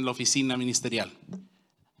algo en la oficina ministerial.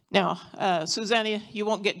 Now, Susanna, you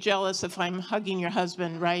won't get jealous if I'm hugging your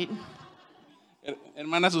husband, right?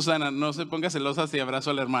 Hermana Susana, no se ponga celosa si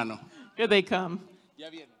abrazo al hermano. Here they come. Ya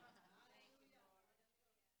viene.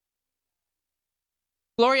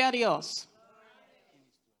 Gloria a Dios.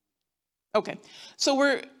 Okay, so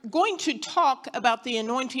we're going to talk about the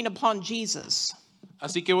anointing upon Jesus.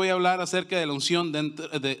 Así que voy a hablar acerca de la unción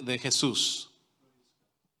de Jesús.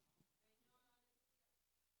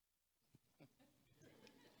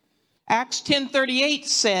 Acts 10:38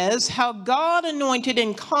 says how God anointed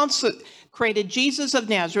and consecrated Jesus of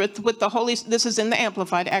Nazareth with the Holy. This is in the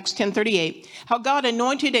Amplified, Acts 10:38. How God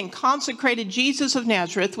anointed and consecrated Jesus of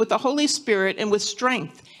Nazareth with the Holy Spirit and with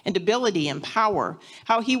strength and ability and power.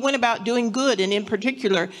 How he went about doing good and in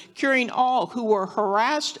particular curing all who were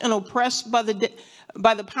harassed and oppressed by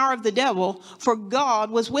the power of the devil, for God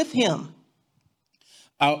was with him.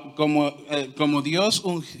 Como Dios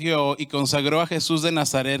ungió y consagró a Jesús de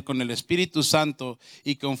Nazaret con el Espíritu Santo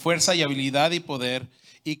y con fuerza y habilidad y poder,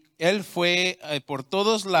 y él fue por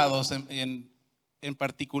todos lados, en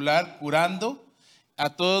particular curando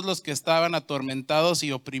a todos los que estaban atormentados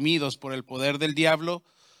y oprimidos por el poder del diablo,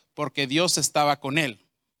 porque Dios estaba con él.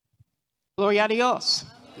 Gloria a Dios.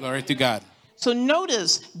 Glory to God. So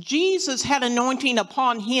notice, Jesus had anointing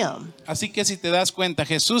upon him. Así que si te das cuenta,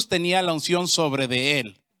 Jesús tenía la unción sobre de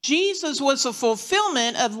él. Jesus was a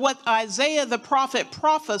fulfillment of what Isaiah the prophet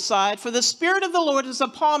prophesied, for the Spirit of the Lord is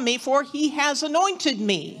upon me, for he has anointed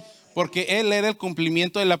me. Porque él era el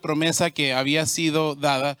cumplimiento de la promesa que había sido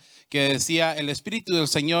dada, que decía, el Espíritu del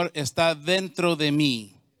Señor está dentro de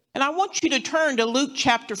mí. And I want you to turn to Luke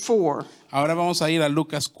chapter 4. Ahora vamos a ir a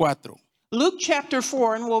Lucas 4. Luke chapter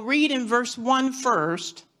 4, and we'll read in verse 1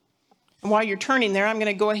 first. And while you're turning there, I'm going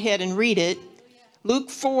to go ahead and read it. Luke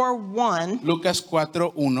 4:1. Lucas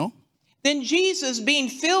 4:1. Then Jesus, being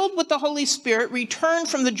filled with the Holy Spirit, returned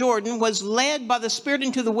from the Jordan, was led by the Spirit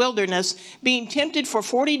into the wilderness, being tempted for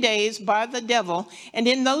 40 days by the devil. And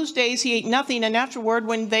in those days he ate nothing, and afterward,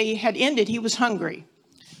 when they had ended, he was hungry.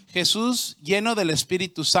 Jesús, lleno del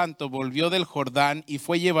Espíritu Santo, volvió del Jordán y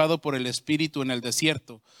fue llevado por el Espíritu en el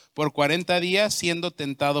desierto, por 40 días siendo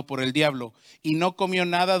tentado por el diablo, y no comió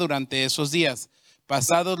nada durante esos días,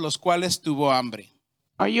 pasados los cuales tuvo hambre.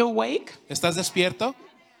 Are you awake? ¿Estás despierto?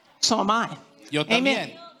 So am I. Yo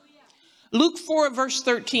también. Amen. Luke 4, verse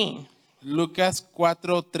 13. Lucas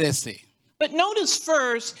 4:13. But notice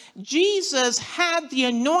first, Jesus had the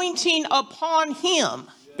anointing upon him.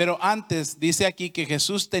 Pero antes dice aquí que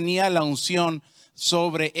Jesús tenía la unción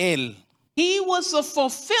sobre él. He was the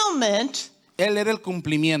fulfillment. Él era el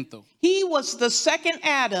cumplimiento. He was the second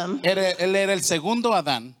Adam. Él era el segundo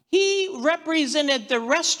Adán. He represented the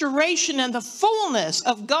restoration and the fullness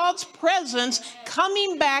of God's presence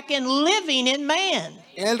coming back and living in man.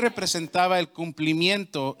 Él representaba el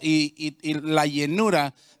cumplimiento y la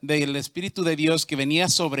llenura del Espíritu de Dios que venía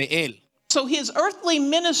sobre él. So his earthly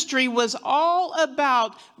ministry was all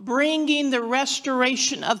about bringing the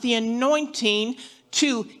restoration of the anointing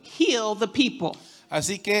to heal the people.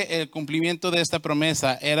 Así que el cumplimiento de esta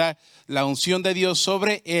promesa era la unción de Dios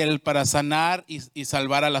sobre él para sanar y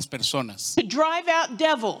salvar a las personas. To drive out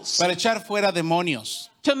devils. Para echar fuera demonios.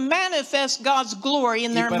 To manifest God's glory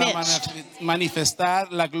in Y their para midst.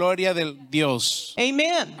 manifestar la gloria del Dios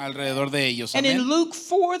Amen. alrededor de ellos. And in Amén. Luke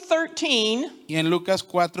 4:13, Y en Lucas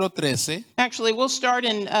 4:13, actually we'll start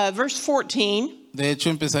in verse 14. de hecho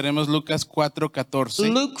empezaremos Lucas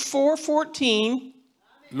 4:14. Luke 4:14.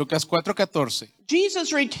 Lucas 4:14.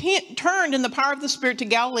 Jesus returned in the power of the Spirit to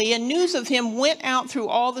Galilee, and news of him went out through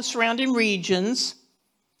all the surrounding regions.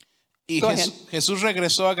 Y Go ahead. Jesús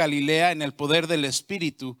regresó a Galilea en el poder del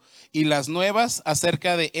Espíritu, y las nuevas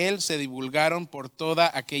acerca de él se divulgaron por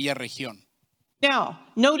toda aquella región. Now,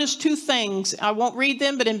 notice two things. I won't read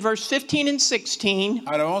them, but in verse 15 and 16,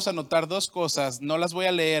 Ahora vamos a notar dos cosas, no las voy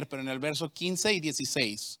a leer, pero en el verso 15 y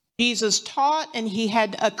 16 Jesus taught and he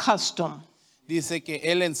had a custom. dice que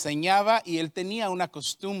él enseñaba y él tenía una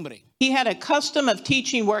costumbre. He had a custom of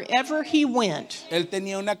teaching wherever he went. Él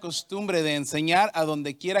tenía una costumbre de enseñar a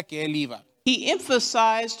donde quiera que él iba. He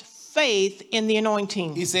emphasized faith in the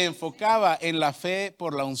anointing, Y se enfocaba en la fe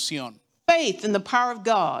por la unción, faith in the power of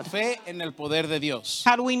God. fe en el poder de Dios.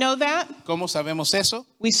 How do we know that? ¿Cómo sabemos eso?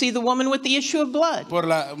 We see the woman with the issue of blood. Por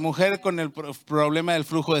la mujer con el problema del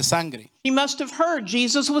flujo de sangre. She must have heard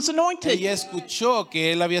Jesus was anointed. Ella escuchó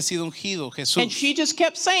que él había sido ungido, Jesús. And she just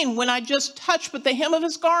kept saying, when I just touch but the hem of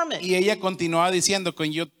his garment, Y ella continuaba diciendo,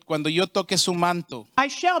 cuando yo toque su manto, I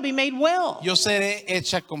shall be made well. yo seré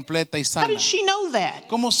hecha completa y How sana. did she know that?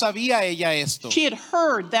 ¿Cómo sabía ella esto? She had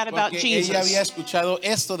heard that about Porque ella había Jesus. escuchado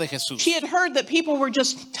esto de Jesús. She had heard that people were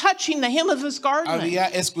just touching the hem of his garment. Había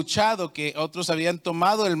escuchado que otros habían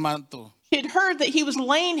tomado el manto. She had heard that he was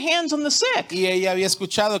laying hands on the sick, Y ella había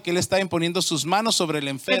escuchado que él estaba imponiendo sus manos sobre el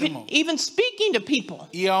enfermo. even speaking to people.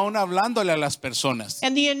 Y aún hablándole a las personas.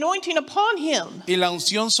 And the anointing upon him Y la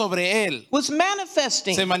unción sobre él was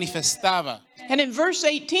manifesting. se manifestaba. And in verse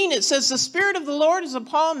 18, it says, the Spirit of the Lord is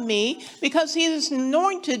upon me because he has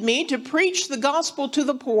anointed me to preach the gospel to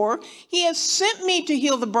the poor. He has sent me to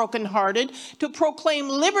heal the brokenhearted, to proclaim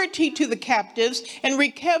liberty to the captives and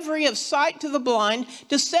recovery of sight to the blind,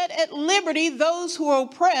 to set at liberty those who are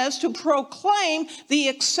oppressed, to proclaim the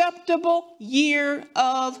acceptable year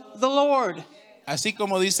of the Lord. Así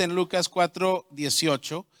como dice en Lucas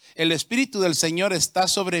 4:18, el Espíritu del Señor está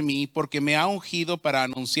sobre mí porque me ha ungido para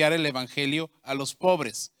anunciar el Evangelio a los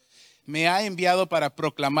pobres. Me ha enviado para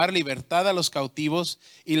proclamar libertad a los cautivos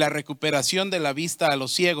y la recuperación de la vista a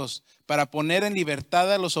los ciegos, para poner en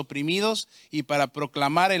libertad a los oprimidos y para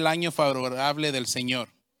proclamar el año favorable del Señor.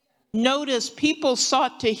 Notice people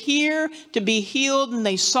sought to hear, to be healed, and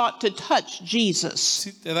they sought to touch Jesus.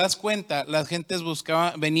 Si te das cuenta, las gentes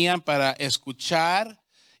venían para escuchar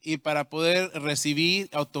y para poder recibir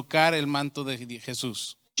o tocar el manto de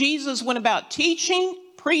Jesús. Jesus went about teaching,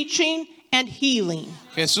 preaching, and healing.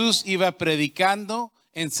 Jesús iba predicando,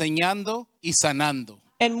 enseñando y sanando.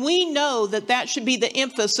 And we know that that should be the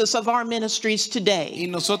emphasis of our ministries Y today.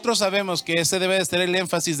 nosotros sabemos que ese debe de ser el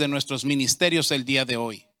énfasis de nuestros ministerios el día de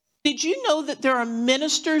hoy. Did you know that there are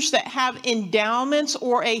ministers that have endowments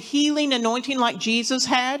or a healing anointing like Jesus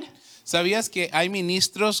had? ¿Sabías que hay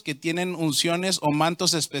ministros que tienen unciones o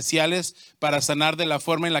mantos especiales para sanar de la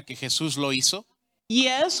forma en la que Jesús lo hizo?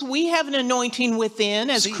 Yes, we have an anointing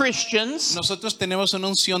within as Sí. Christians. Nosotros tenemos una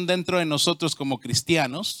unción dentro de nosotros como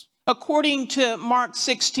cristianos. According to Mark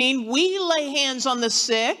 16, we lay hands on the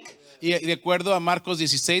sick Y de acuerdo a Marcos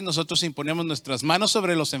 16, nosotros imponemos nuestras manos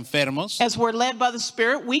sobre los enfermos. as we're led by the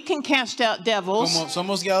Spirit. We can cast out devils. Como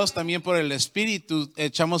somos guiados también por el Espíritu,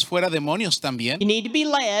 echamos fuera demonios también. You need to be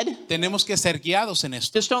led. Tenemos que ser guiados en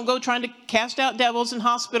esto. Just don't go trying to cast out devils in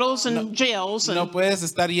hospitals and jails. No And puedes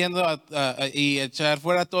estar yendo y echar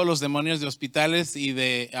fuera todos los demonios de hospitales y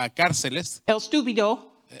de cárceles. el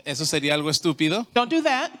stupido. Eso sería algo estúpido. Don't do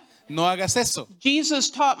that. No hagas eso. Jesus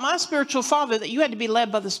taught my spiritual father that you had to be led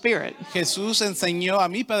by the Spirit. Jesús enseñó a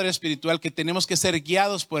mi Padre Espiritual que tenemos que ser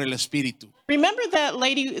guiados por el Espíritu. Remember that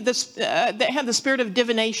lady that had the spirit of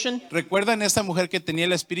divination ¿Recuerdan esa mujer que tenía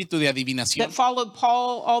el espíritu de adivinación? that followed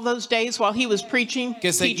Paul all those days while he was preaching,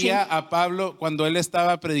 Que teaching? seguía a Pablo cuando él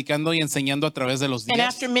estaba predicando y enseñando a través de los And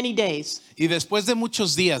días. after many days, Y después de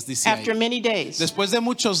muchos días, dice after ahí. many days, Después de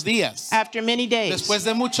muchos días. after many days, Después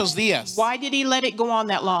de muchos días. why did he let it go on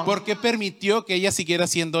that long? ¿Por qué permitió que ella siguiera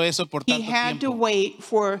haciendo eso por He tanto had to tiempo? wait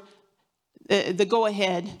for the go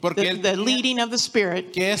ahead, Porque él the tenía- leading of the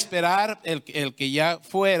Spirit. Que esperar el que ya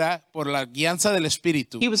fuera por la guianza del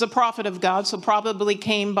Espíritu. He was a prophet of God, so probably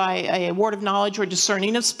came by a word of knowledge or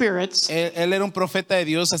discerning of spirits. Él era un profeta de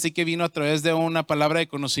Dios, así que vino a través de una palabra de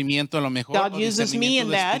conocimiento a lo mejor. God o uses me discernimiento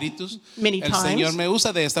in de that espíritus. many El Señor times. me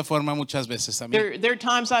usa de esta forma muchas veces también. There are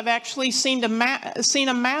times I've actually seen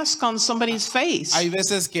a mask on somebody's face. Hay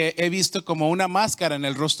veces que he visto como una máscara en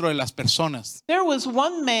el rostro de las personas. There was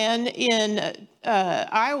one man in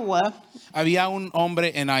Iowa, Había un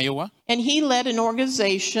hombre en Iowa and he led an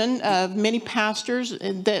organization of many pastors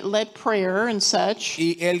that led prayer and such.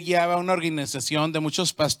 y él guiaba una organización de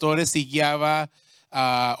muchos pastores y guiaba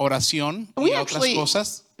oración y We a otras actually-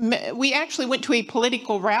 cosas. We actually went to a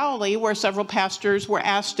political rally where several pastors were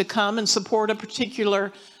asked to come and support a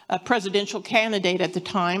particular presidential candidate at the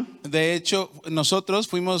time. De hecho, nosotros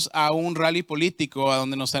fuimos a un rally político a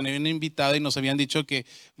donde nos habían invitado y nos habían dicho que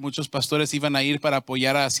muchos pastores iban a ir para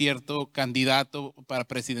apoyar a cierto candidato para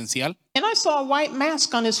presidencial. And I saw a white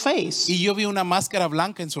mask on his face. Y yo vi una máscara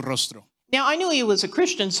blanca en su rostro. Now, I knew he was a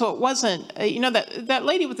Christian, so it wasn't, that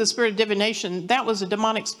lady with the spirit of divination, that was a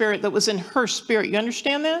demonic spirit that was in her spirit. You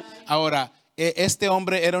understand that? Ahora, este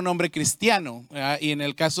hombre era un hombre cristiano, ¿verdad? Y en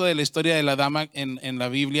el caso de la historia de la dama en la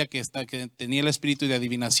Biblia que tenía el espíritu de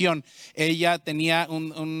adivinación, ella tenía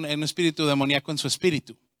un espíritu demoníaco en su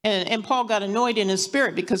espíritu. And Paul got annoyed in his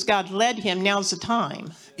spirit because God led him. Now's the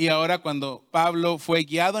time. Y ahora cuando Pablo fue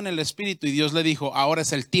guiado en el espíritu y Dios le dijo, ahora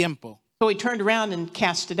es el tiempo. So he turned around and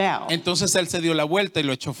cast it out. Entonces él se dio la vuelta y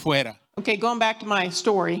lo echó fuera. Okay, going back to my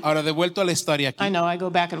story. Ahora, de vuelto a la historia I aquí. know, I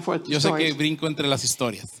go back and forth with Yo sé que stories. brinco entre las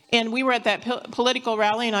historias. And we were at that political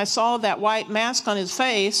rally, and I saw that white mask on his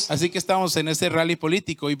face, Así que estábamos en ese rally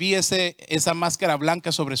político y vi esa máscara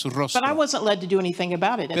blanca sobre su rostro. but I wasn't led to do anything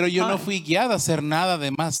about it at Pero the yo no time. fui guiada a hacer nada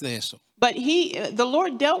de más de eso. But the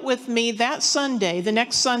Lord dealt with me that Sunday, the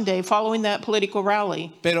next Sunday, following that political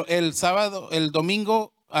rally. Pero el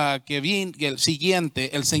domingo que vi, el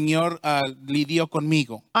siguiente, el Señor lidió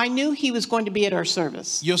conmigo. I knew he was going to be at our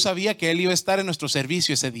service. Yo sabía que Él iba a estar en nuestro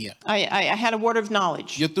servicio ese día. I had a word of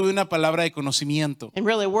knowledge. Yo tuve una palabra de conocimiento. And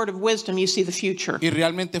really, a word of wisdom, you see the future. Y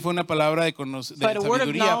realmente fue una palabra de But a word of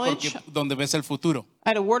sabiduría knowledge- porque donde ves el futuro. I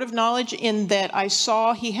had a word of knowledge in that I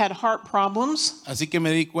saw he had heart problems. Así que me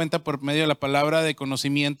di cuenta por medio de la palabra de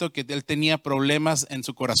conocimiento que él tenía problemas en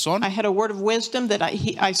su corazón. I had a word of wisdom that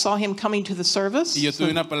I saw him coming to the service. Y yo tuve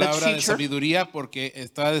una the palabra de future. sabiduría porque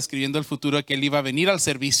estaba describiendo el futuro que él iba a venir al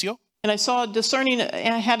servicio. And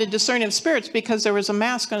I had a discerning of spirits because there was a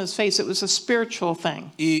mask on his face. It was a spiritual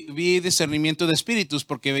thing. Y vi discernimiento de espíritus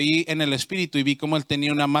porque vi en el espíritu y vi cómo él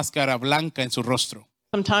tenía una máscara blanca en su rostro.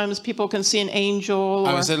 Sometimes people can see an angel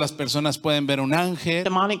A or veces las personas pueden ver un ángel,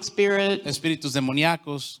 demonic spirit. espíritus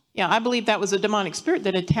demoníacos. Yeah, I believe that was a demonic spirit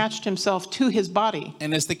that attached himself to his body.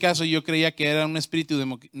 En este caso yo creía que era un espíritu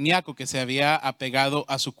demoníaco que se había apegado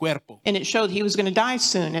a su cuerpo. And it showed he was going to die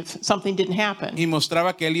soon if something didn't happen. Y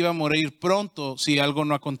mostraba que él iba a morir pronto si algo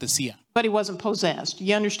no acontecía. But he wasn't possessed.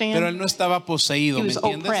 You understand? Pero él no estaba poseído, He ¿me was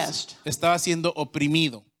entiendes? oppressed. Estaba siendo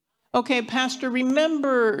oprimido. Okay, Pastor,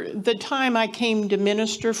 remember the time I came to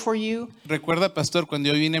minister for you? Recuerda, pastor, cuando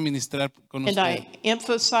yo vine a ministrar con And usted I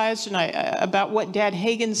emphasized about what Dad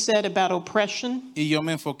Hagen said about oppression. y yo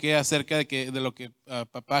me enfoqué acerca de lo que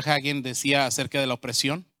papá Hagen decía acerca de la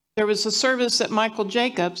opresión. There was a service that Michael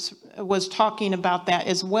Jacobs was talking about that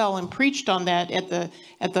as well and preached on that at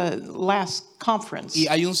the last conference Y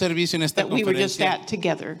hay un servicio en esta that we were just conferencia at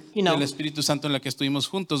together. You know, del Espíritu Santo en la que estuvimos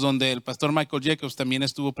juntos, donde el pastor Michael Jacobs también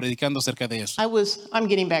estuvo predicando acerca de eso. I'm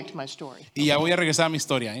getting back to my story. Y ya voy a regresar a mi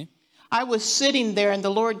historia, ¿eh? I was sitting there and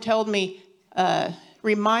the Lord told me,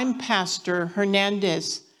 remind Pastor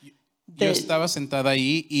Hernandez Yo that, estaba sentada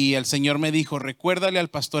ahí y el Señor me dijo, recuérdale al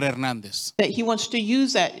pastor Hernández that he wants to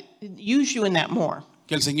use you in that more.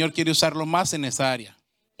 que el Señor quiere usarlo más en esa área.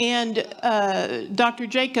 And Dr.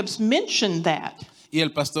 Jacobs mentioned that Y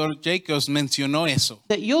el pastor Jacobs mencionó eso.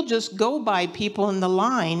 you'll just go by people in the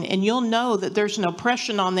line and you'll know that there's an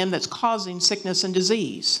oppression on them that's causing sickness and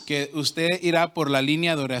disease. Que usted irá por la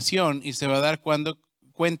línea de oración y se va a dar cuenta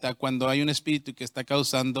cuando hay un espíritu que está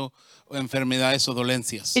causando enfermedades o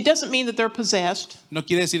dolencias. It doesn't mean that they're possessed, No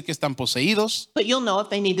quiere decir que están poseídos, but you'll know if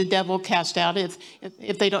they need the devil cast out if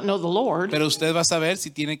they don't know the Lord. pero usted va a saber si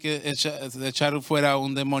tiene que echar fuera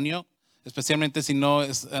un demonio, especialmente si no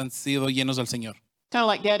han sido llenos del Señor. Kind of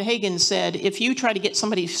like Dad Hagen said, if you try to get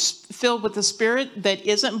somebody filled with the Spirit that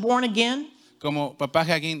isn't born again, Como papá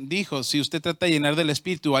Hagen dijo, si usted trata de llenar del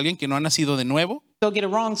espíritu a alguien que no ha nacido de nuevo, they'll get a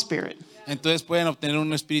wrong spirit entonces pueden obtener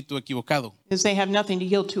un espíritu equivocado, because they have nothing to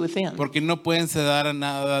yield to within. porque no pueden ceder a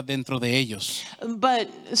nada dentro de ellos. But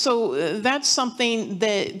so that's something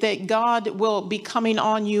that God will be coming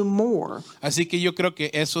on you more. Así que yo creo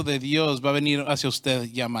que eso de Dios va a venir hacia usted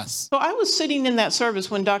ya más. So I was sitting in that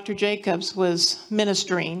service when Dr. Jacobs was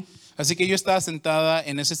ministering, Así que yo estaba sentada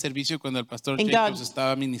en ese servicio cuando el pastor And Jacobs God-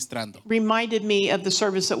 estaba ministrando. reminded me of the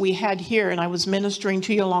service that we had here, and I was ministering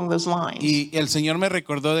to you along those lines. Y el Señor me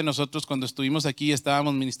recordó de nosotros cuando estuvimos aquí y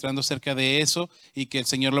estábamos ministrando acerca de eso y que el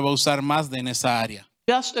Señor lo va a usar más en esa área.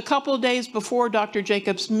 Just a couple of days before Dr.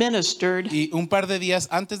 Jacobs ministered, Y un par de días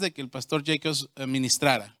antes de que el pastor Jacobs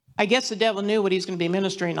ministrara, I guess the devil knew what he's going to be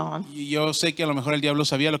ministering on. Y yo sé que a lo mejor el diablo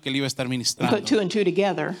sabía lo que él iba a estar ministrando, Put two and two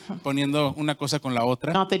together. poniendo una cosa con la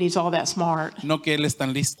otra. Not that he's all that smart. No que él es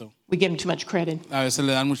tan listo. We give him too much credit. A veces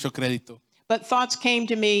le dan mucho crédito. But thoughts came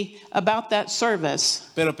to me about that service.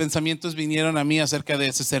 Pero pensamientos vinieron a mí acerca de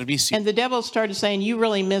ese servicio. And the devil started saying, you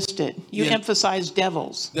really missed it. You emphasized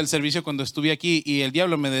devils. Del servicio cuando estuve aquí y el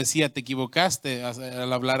diablo me decía, te equivocaste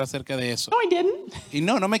al hablar acerca de eso. No, I didn't. Y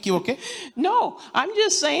no me equivoqué. No, I'm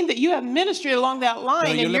just saying that you have ministry along that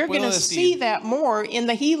line yo and le you're going puedo to decir see that more in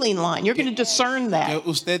the healing line. You're going to discern Que that.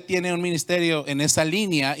 usted tiene un ministerio en esa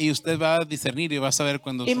línea y usted va a discernir y va a saber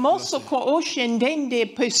cuando usted lo hace.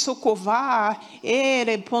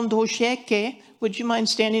 Would you mind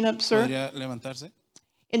standing up, sir? ¿Podría levantarse?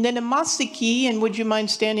 And then a masiki, and would you mind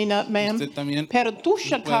standing up, ma'am? Usted también Pero ¿me puede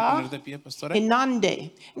poner de tushaka pie, pastora?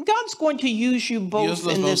 inande. God's going to use you Dios both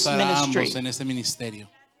los in va a this usar a ambos ministry. en este ministerio.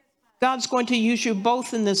 God's going to use you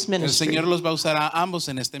both in this El ministry. Señor los va a usar a ambos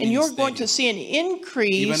en este And you're going ministerio. to see an Y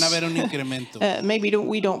increase. van a ver un incremento. Maybe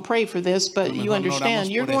we don't pray for this, but A lo you mejor no oramos understand.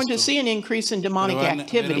 You're por going to esto. see an increase in Pero demonic van a ver un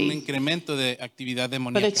activity. incremento de actividad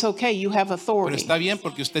But it's demoníaca. okay. You have Pero authority. está bien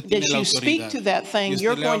porque usted tiene That la you speak autoridad. to that Y thing, usted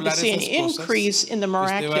you're le va a going to hablar see an esas cosas, increase in the y usted va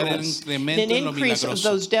a ver un miraculous, incremento an en lo increase of milagroso,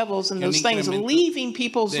 those devils and y un those things incremento leaving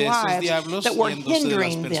people's de esos lives diablos that were yéndose de las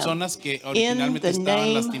hindering them. personas que In originalmente the estaban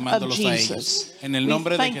name of lastimándolos a ellos. Jesus, En el we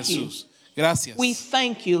nombre de thank you. Jesús. Gracias. We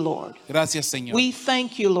thank you, Lord. Gracias, Señor. We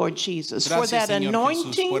thank you, Lord Jesus, for Gracias, that Señor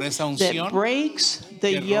anointing Jesús, por esa unción that breaks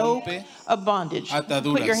the que yoke rompe of bondage.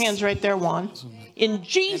 ataduras. Put your hands right there, Juan. In En el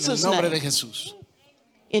Jesus' nombre de name. Jesús.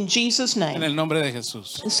 In Jesus' En name. el nombre de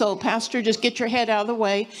Jesús. So, Pastor, just get your head out of the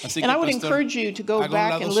way. Así And que, I would Pastor, encourage you to go haga a un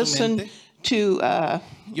back lado and su listen mente. to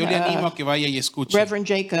Yo le animo a que vaya y escuche Reverend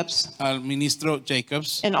Jacobs, al ministro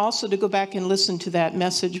Jacobs. and also to go back and listen to that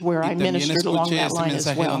message where Y I también ministered along escuche that ese line as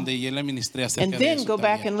mensaje well. donde yo le ministré acerca And de then eso go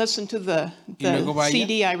back también. and listen to the luego vaya,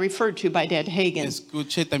 CD I referred to by Dad Hagen,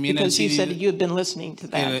 Escuche también el because you said CD you had been listening to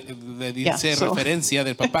that. que le Yeah, dice so- referencia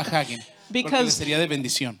del papá Hagen. Porque le Because- sería de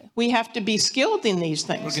bendición. We have to be skilled in these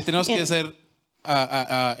things. Porque tenemos que And ser,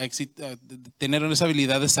 tener esa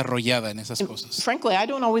habilidad desarrollada en esas cosas. frankly, I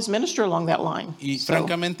don't always minister along that line. Y So-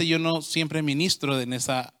 francamente yo no siempre ministro en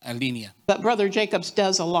esa línea. but Brother Jacobs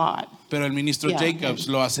does a lot. Pero el ministro Yeah. Jacobs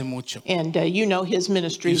lo hace mucho. And you know his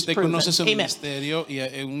ministry Y is usted proven. conoce su Amen. ministerio y un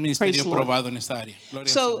Praise ministerio the Lord. probado en esta área. Gloria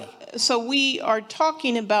al So, Señor. so we are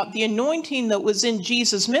talking about the anointing that was in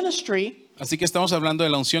Jesus' ministry Así que estamos hablando de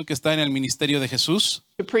la unción que está en el ministerio de Jesús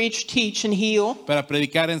to preach, teach, and heal. para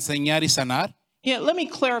predicar, enseñar y sanar. Yeah, let me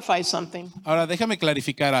clarify something. Ahora déjame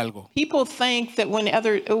clarificar algo. People think that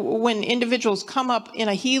when individuals come up in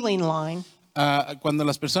a healing line, Cuando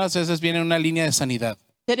las personas a veces vienen en una línea de sanidad,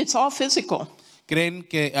 that it's all physical. creen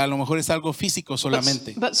que a lo mejor es algo físico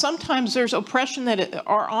solamente. But sometimes there's oppression that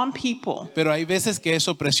are on people. Pero hay veces que es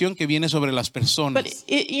opresión que viene sobre las But personas.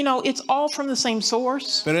 it's all from the same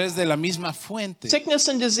source. Pero es de la misma fuente. Sickness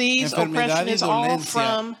and disease, Enfermedad oppression y is all dolencia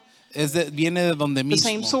from viene de donde the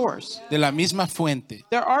same mismo, source. de la misma fuente.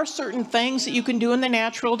 There are certain things that you can do in the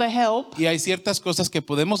natural to help. Y hay ciertas cosas que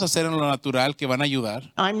podemos hacer en lo natural que van a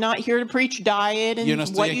ayudar. I'm not here to preach diet Yo no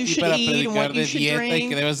and what estoy you aquí should para eat and predicar what you de should dieta y que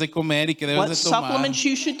drink, debes de comer y que debes what de tomar. supplements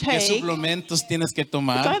you should ¿Qué take. suplementos tienes que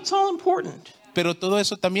tomar? That's all important. Pero todo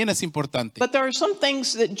eso también es importante. But there are some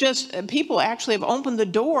things that just people actually have opened the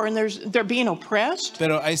door and they're being oppressed.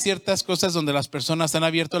 Pero hay ciertas cosas donde las personas han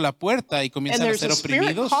abierto la puerta y And comienzan a there's ser a spirit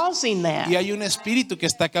oprimidos. causing that. Y hay un espíritu que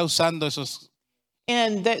está causando esos.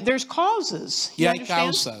 And there's causes. Y You hay understand?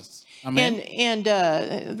 causas. Amén. And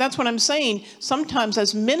that's what I'm saying. Sometimes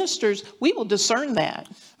as ministers, we will discern that.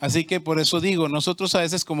 Así que por eso digo, nosotros a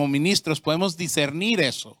veces como ministros podemos discernir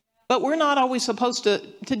eso. But we're not always supposed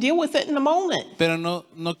to deal with it in the moment. Pero no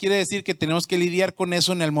quiere decir que tenemos que lidiar con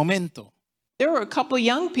eso en el momento. There were a couple of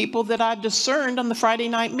young people that I discerned on the Friday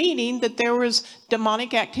night meeting that there was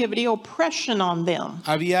demonic activity, oppression on them.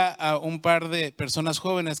 Había un par de personas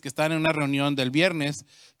jóvenes que estaban en una reunión del viernes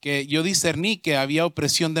que yo discerní que había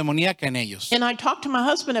opresión demoníaca en ellos. And I talked to my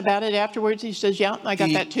husband about it afterwards. He says, yeah, I got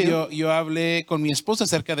Y that too. yo hablé con mi esposa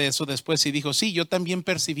acerca de eso después y dijo, sí, yo también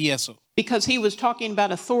percibí eso. Because he was talking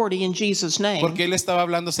about authority in Jesus' name Porque él estaba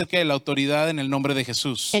hablando acerca de la autoridad en el nombre de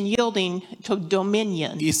Jesús and yielding to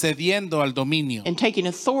dominion y cediendo al dominio and taking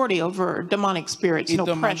authority over demonic spirits y and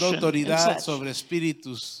tomando oppression and autoridad such. sobre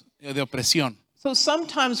espíritus de opresión. So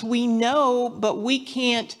sometimes we know, but we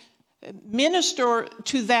can't minister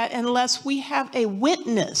to that unless we have a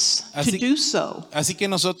witness to Así- do so. Así que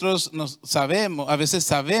nosotros sabemos, a veces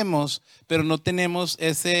sabemos, pero no tenemos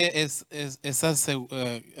ese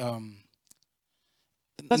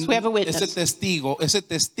Unless we have a witness. ese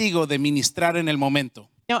testigo de ministrar en el momento.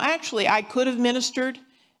 Now, actually, I could have ministered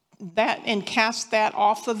that and cast that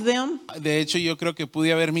off of them, De hecho, yo creo que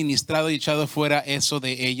pude haber ministrado y echado fuera eso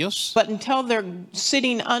de ellos. but until they're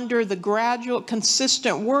sitting under the gradual,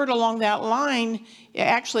 consistent word along that line,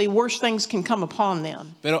 actually worse things can come upon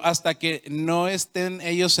them. Pero hasta que no estén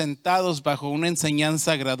ellos sentados bajo una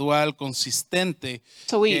enseñanza gradual, consistente,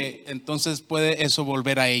 So we- que entonces puede eso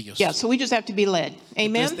volver a ellos. Yeah, so we just have to be led.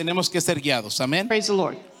 Entonces Amen? tenemos que ser guiados. Amén. Praise the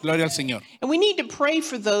Lord. Gloria al Señor. And we need to pray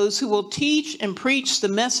for those who will teach and preach the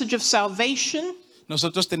message of salvation,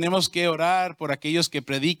 Nosotros tenemos que orar por aquellos que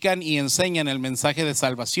predican y enseñan el mensaje de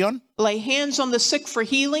salvación, lay hands on the sick for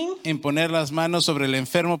healing, en poner las manos sobre el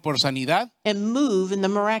enfermo por sanidad and move in the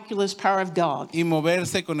miraculous power of God. y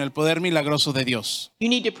moverse con el poder milagroso de Dios. You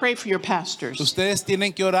need to pray for your pastors. Ustedes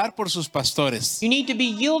tienen que orar por sus pastores. You need to be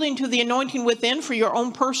yielding to the anointing within for your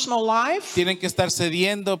own personal life. Tienen que estar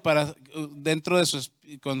cediendo para dentro de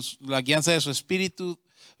con la guianza de su espíritu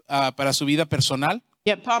para su vida personal,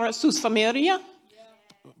 Yet para sus familia,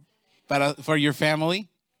 for your family.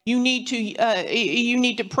 you need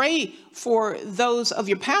to pray for those of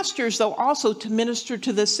your pastors, though, also to minister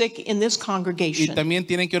to the sick in this Y congregation. también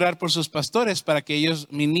tienen que orar por sus pastores para que ellos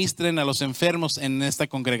ministren a los enfermos en esta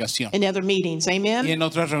congregación In other meetings, y amen. en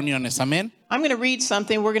otras reuniones. Amén. I'm going to read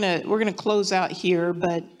something. We're going to close out here,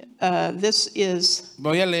 but this is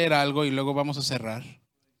Voy a leer algo y luego vamos a cerrar.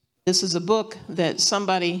 a book that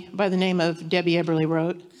somebody by the name of Debbie Eberly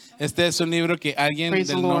wrote. Este es un libro que alguien Praise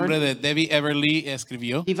the del Lord. nombre de Debbie Everly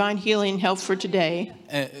escribió. Divine Healing Health for Today.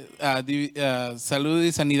 Salud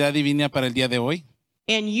y sanidad divina para el día de hoy.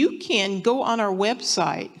 And you can go on our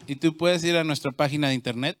website Y tú puedes ir a nuestra página de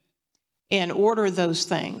internet and order those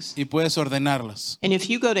things. y puedes ordenarlas. And if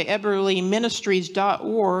you go to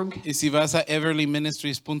everlyministries.org, Y si vas a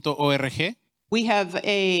everlyministries.org, we have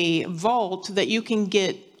a vault that you can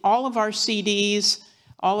get all of our CDs,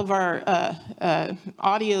 all of our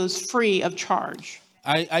audios free of charge.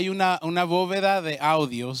 hay una bóveda de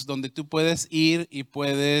audios donde tú puedes ir y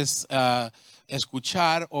puedes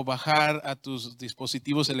escuchar o bajar a tus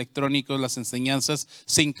dispositivos electrónicos las enseñanzas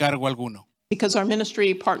sin cargo alguno. Because our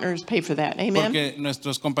ministry partners pay for that. Amen. Porque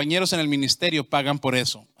nuestros compañeros en el ministerio pagan por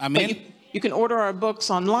eso. But Amén. you can order our books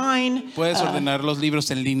online, Puedes ordenar los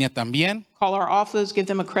libros en línea también call our office, give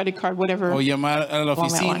them a credit card, whatever. o llamar a la Along that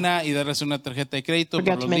oficina y darles una tarjeta de crédito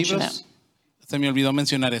Forgot por to los mention libros. Se me olvidó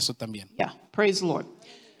mencionar eso también. Yeah, praise the Lord.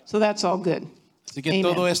 So that's all good. Así que Amen.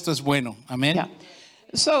 todo esto es bueno. Amén. Yeah.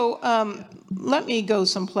 So let me go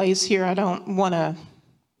someplace here. I don't want to.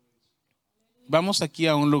 Vamos aquí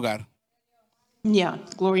a un lugar. Yeah,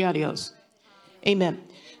 gloria a Dios. Amen.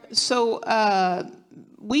 So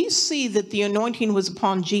we see that the anointing was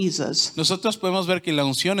upon Jesus, Nosotros podemos ver que la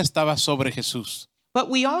unción estaba sobre Jesús, but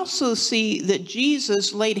we also see that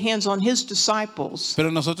Jesus laid hands on his disciples. pero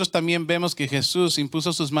nosotros también vemos que Jesús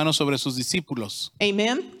impuso sus manos sobre sus discípulos.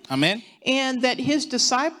 Amen. Amén. And that his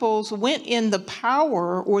disciples went in the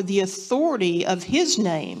power or the authority of his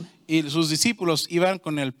name. Y sus discípulos iban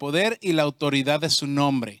con el poder y la autoridad de su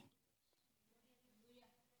nombre.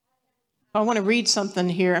 I want to read something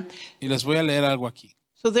here. Y les voy a leer algo aquí.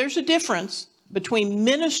 So there's a difference between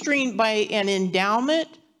ministering by an endowment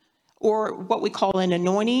or what we call an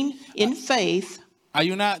anointing in faith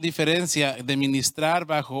Hay una diferencia de ministrar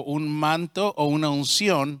bajo un manto o una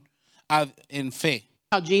unción en fe.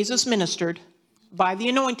 how Jesus ministered by the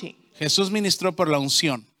anointing. Jesús ministró por la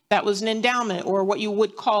unción. That was an endowment or what you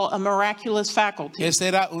would call a miraculous faculty. ¿Ese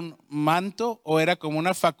era un manto o era como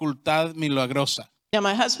una facultad milagrosa? Now,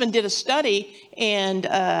 my husband did a study, and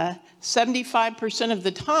 75% of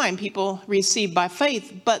the time people receive by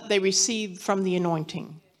faith, but they receive from the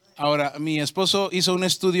anointing. Ahora, mi esposo hizo un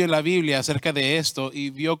estudio en la Biblia acerca de esto y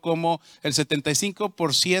vio cómo el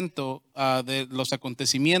 75% de los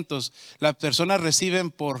acontecimientos las personas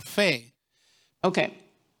reciben por fe. Okay,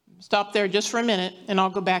 stop there just for a minute, and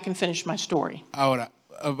I'll go back and finish my story. Ahora,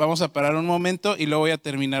 vamos a parar un momento y luego voy a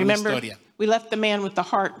terminar la Remember, historia. we left the man with the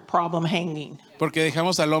heart problem hanging. Porque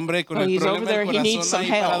dejamos al hombre con Oh, el he's over problema there. del He needs corazón some ahí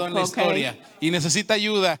parado help, en la okay? historia y necesita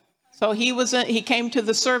ayuda. So he came to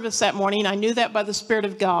the service that morning. I knew that by the Spirit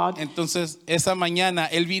of God. Entonces, esa mañana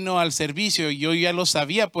él vino al servicio y yo ya lo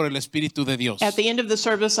sabía por el Espíritu de Dios. At the end of the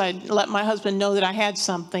service, I let my husband know that I had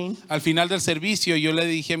something. Al final del servicio yo le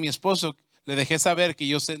dije a mi esposo, le dejé saber que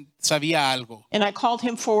yo sabía algo. And I called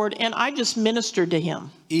him forward, and I just ministered to him.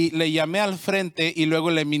 Y le llamé al frente y luego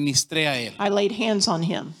le ministré a él. I laid hands on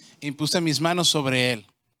him. Y puse mis manos sobre él.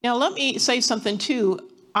 Now, let me say something too.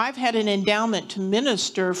 I've had an endowment to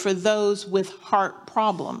minister for those with heart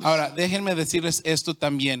problems. Ahora, déjenme decirles esto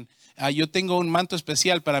también. Yo tengo un manto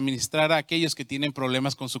especial para ministrar a aquellos que tienen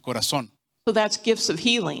problemas con su corazón. So that's gifts of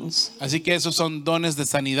healings. Así que esos son dones de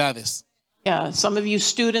sanidades. Yeah, some of you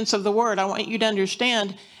students of the word, I want you to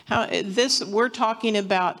understand how we're talking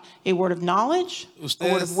about a word of knowledge,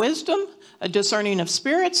 a word of wisdom, a discerning of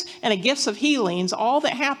spirits, and a gifts of healings, all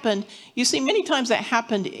that happened. You see, many times that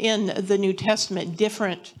happened in the New Testament,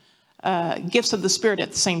 different gifts of the Spirit at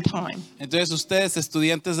the same time. Entonces ustedes,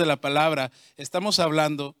 estudiantes de la palabra, estamos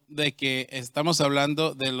hablando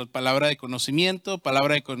de la palabra de conocimiento,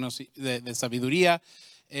 palabra de sabiduría,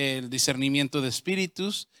 el discernimiento de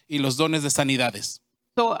espíritus y los dones de sanidades.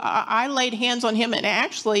 So I laid hands on him and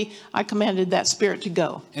actually I commanded that spirit to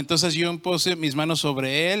go. Entonces yo puse mis manos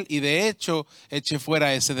sobre él y de hecho eché fuera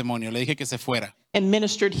a ese demonio, le dije que se fuera. And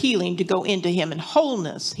ministered healing to go into him and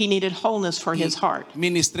wholeness. He needed wholeness for his heart.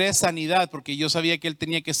 Ministré sanidad porque yo sabía que él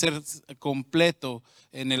tenía que ser completo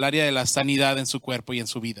en el área de la sanidad en su cuerpo y en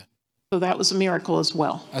su vida. So that was a miracle as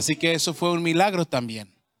well. Así que eso fue un milagro también.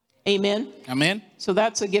 Amen. Amén. So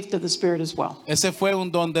that's a gift of the Spirit as well. Ese fue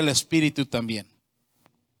un don del Espíritu también.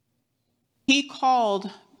 He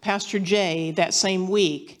called Pastor Jay that same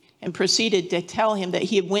week and proceeded to tell him that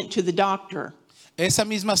he had went to the doctor. Esa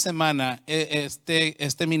misma semana,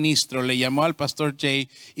 este ministro le llamó al pastor Jay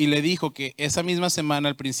y le dijo que esa misma semana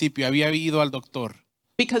al principio había ido al doctor.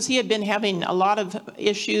 Because he had been having a lot of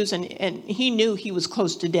issues and he knew he was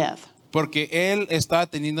close to death. Porque él estaba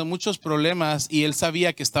teniendo muchos problemas y él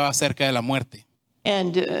sabía que estaba cerca de la muerte.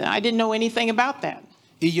 And I didn't know anything about that.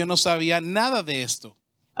 Y yo no sabía nada de esto.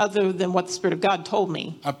 Other than what the Spirit of God told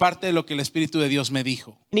me. Aparte de lo que el Espíritu de Dios me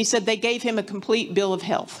dijo. And he said they gave him a complete bill of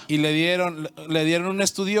health. Y le dieron un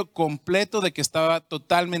estudio completo de que estaba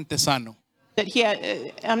totalmente sano. That he had,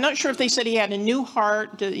 I'm not sure if they said he had a new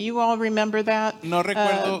heart. Do you all remember that? No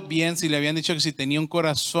recuerdo bien si le habían dicho que si tenía un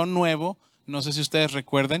corazón nuevo. No sé si ustedes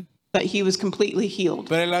recuerden. But he was completely healed.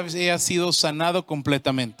 Pero él había sido sanado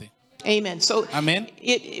completamente. Amen. So Amén.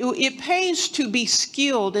 It pays to be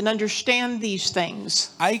skilled and understand these things.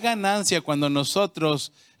 Hay ganancia cuando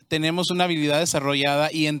nosotros tenemos una habilidad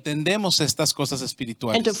desarrollada y entendemos estas cosas And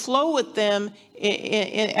to espirituales. flow with them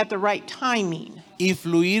at the right timing. Y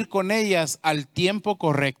fluir con ellas al tiempo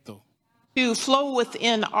correcto. To flow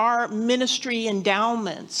within our ministry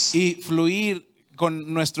endowments. Y fluir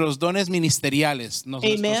con nuestros dones ministeriales,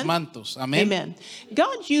 nuestros mantos. Amén. Amen.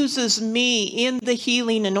 God uses me in the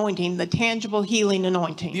healing anointing, the tangible healing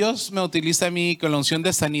anointing. Dios me utiliza a mí con la unción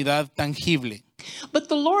de sanidad tangible. But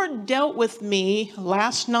the Lord dealt with me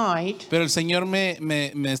last night. Pero el Señor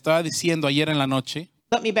me estaba diciendo ayer en la noche.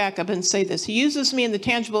 Let me back up and say this. He uses me in the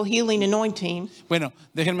tangible healing anointing. Bueno,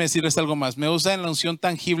 déjenme decirles algo más. Me usa en la unción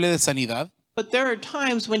tangible de sanidad. But there are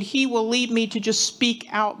times when he will lead me to just speak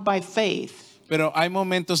out by faith. Pero hay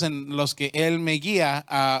momentos en los que Él me guía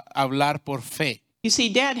a hablar por fe. You see,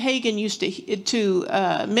 Dad Hagin used to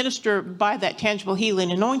minister by that tangible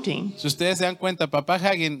healing anointing. Si ustedes se dan cuenta, Papá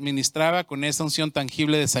Hagin ministraba con esa unción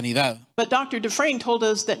tangible de sanidad. But Dr. Dufresne told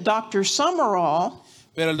us that Dr. Summerall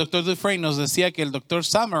Pero el Dr. Dufresne nos decía que el Dr.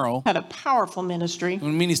 Summerall, had a powerful ministry.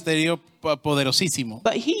 un ministerio poderosísimo,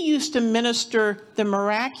 But he used to minister the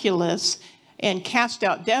miraculous and cast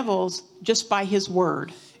out devils just by his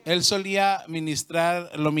word. él solía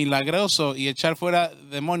ministrar lo milagroso y echar fuera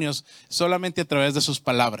demonios solamente a través de sus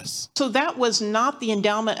palabras. So that was not the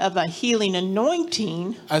endowment of a healing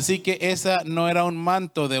anointing, Así que esa no era un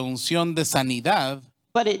manto de unción de sanidad,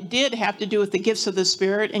 but it did have to do with the gifts of the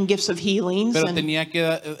Spirit and gifts of healings pero tenía que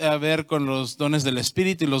ver con los dones del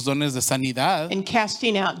Espíritu y los dones de sanidad and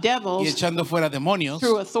casting out y devils echando fuera demonios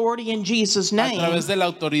through authority in Jesus' a name. través de la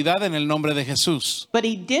autoridad en el nombre de Jesús. But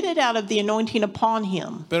he did it out of the anointing upon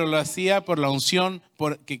him. Pero lo hacía por la unción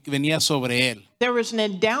que venía sobre él. There was an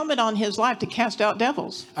endowment on his life to cast out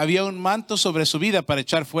devils. Había un manto sobre su vida para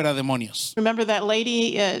echar fuera demonios. Remember that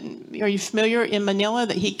lady, are you familiar, in Manila,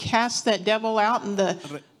 that he cast that devil out and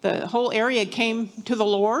the whole area came to the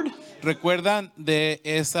Lord? ¿Recuerdan de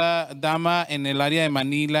esa dama en el área de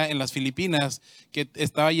Manila, en las Filipinas, que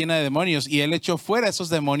estaba llena de demonios y él echó fuera esos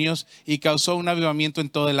demonios y causó un avivamiento en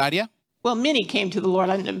todo el área? Well, many came to the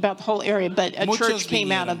Lord, I don't know about the whole area, but a Muchos church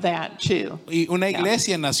came out of that too. Y una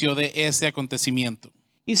iglesia nació de ese acontecimiento.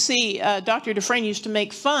 You see, Dr. Dufresne used to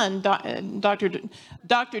make fun.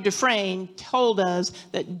 Dr. Dufresne told us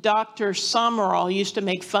that Dr. Summerall used to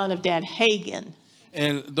make fun of Dad Hagin.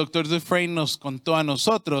 El Dr. Dufresne nos contó a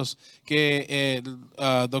nosotros que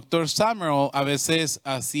el Dr. Summerall a veces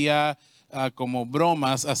hacía como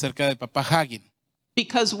bromas acerca de Papá Hagin.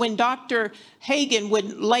 Because when Dr. Hagin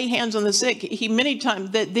would lay hands on the sick, he many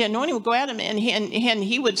times the anointing would go at him, and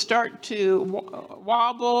he would start to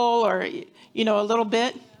wobble or a little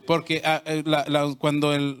bit. Porque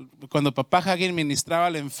cuando papá Hagin ministraba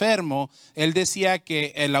al enfermo, él decía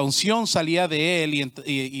que la unción salía de él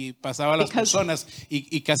y pasaba a las personas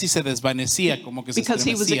y casi se desvanecía, como que se because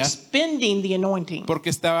he was estremecía, expending the anointing. porque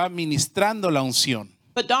estaba ministrando la unción.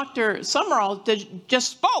 But Dr. Summerall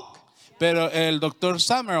just spoke. Pero el doctor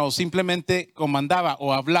Summerall simplemente comandaba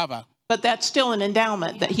o hablaba. But that's still an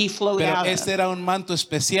endowment that he flowed Pero out ese of. era un manto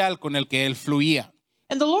especial con el que él fluía.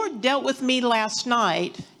 And the Lord dealt with me last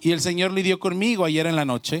night Y el Señor lidió conmigo ayer en la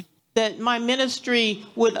noche that my ministry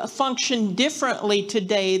would function differently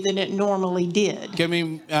today than it normally did. que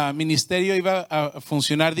mi ministerio iba a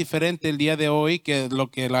funcionar diferente el día de hoy que lo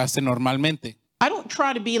que lo hace normalmente. I don't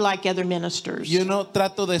try to be like other ministers. Yo no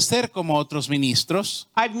trato de ser como otros ministros.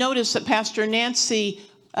 I've noticed that Pastor Nancy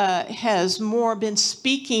has more been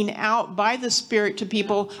speaking out by the Spirit to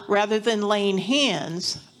people rather than laying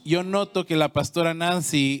hands. Yo noto que la pastora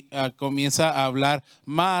Nancy comienza a hablar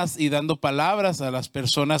más y dando palabras a las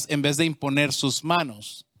personas en vez de imponer sus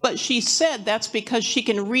manos. But she said that's because she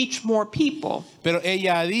can reach more people. Pero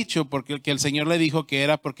ella ha dicho que el Señor le dijo que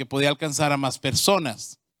era porque podía alcanzar a más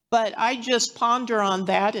personas. But I just ponder on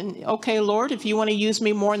that and okay, Lord, if you want to use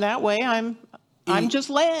me more in that way, I'm just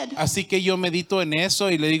led. Así que yo medito en eso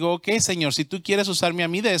y le digo, ok, Señor, si tú quieres usarme a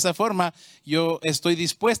mí de esa forma, yo estoy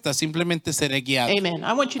dispuesta, simplemente seré guiado. Amen.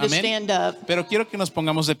 I want you to Amén. stand up. Pero quiero que nos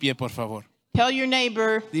pongamos de pie, por favor. Tell your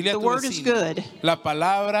neighbor, Dile a the tu word is vecino, good. la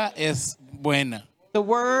palabra es buena. The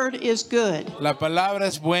word is good. La palabra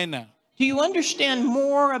es buena. Do you understand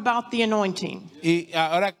more about the anointing? Y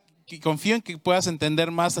ahora confío en que puedas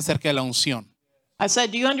entender más acerca de la unción. I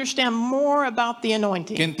said, do you understand more about the Que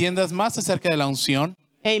anointing? entiendas más acerca de la unción.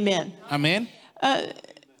 Amen. Amén.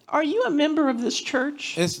 Are you a member of this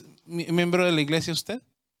church? ¿Es miembro de la iglesia usted?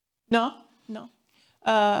 No, no.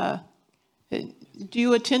 Do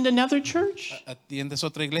you attend another church? ¿Atiendes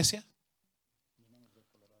otra iglesia?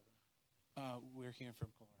 We're here from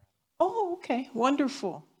Colorado. Oh, okay,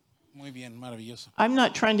 wonderful. Muy bien, maravilloso. I'm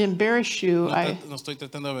not trying to embarrass you. No estoy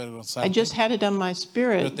tratando de I avergonzarte, just had it on my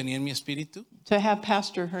pero spirit tenía en mi espíritu to have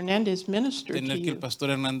Pastor Hernandez minister to tener que el you. pastor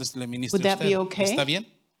Hernández le ministre Would a that be usted. okay? ¿Está bien?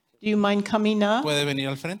 Do you mind coming up? ¿Puede venir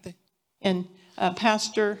al frente, And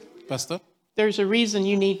Pastor, pastor? there's a reason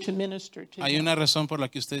you need to minister to Hay him. una razón por la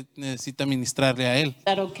que usted necesita ministrarle a él. Is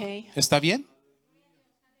that okay? ¿Está bien?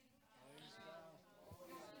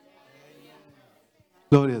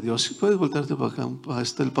 Gloria a Dios. Si puedes voltearte para acá,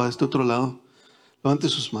 para este otro lado. Levante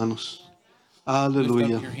sus manos. Lift up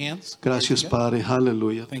Aleluya. your hands. Gracias, Glory to God. Padre.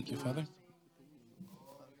 Aleluya. Thank you, Father.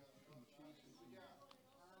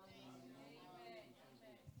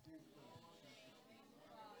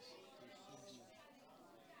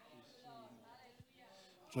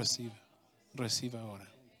 Reciba ahora.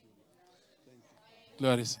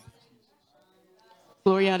 Gloria a Dios.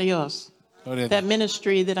 Gloria a Dios. Gloria a That Dios.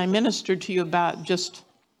 ministry that I ministered to you about just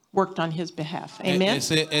worked on his behalf. Amen.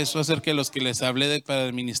 Eso acerca de los que les hablé para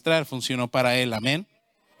administrar funcionó para él. Amén.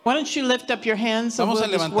 Why don't you lift up your hands and Vamos a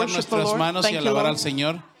we'll just levantar worship the nuestras Lord. manos y Thank you, alabar Lord. al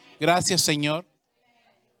Señor. Gracias, Señor.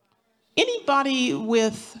 Anybody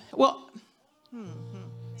with, well,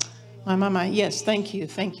 my, yes, thank you.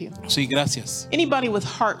 Sí, gracias. Anybody with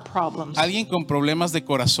heart problems, Alguien con problemas de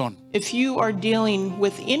corazón. if you are dealing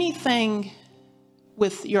with anything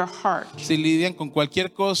with your heart, Si lidian con cualquier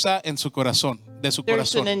cosa en su corazón, de su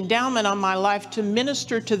there's an corazón. endowment on my life to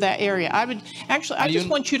minister to that area. I Hay just un-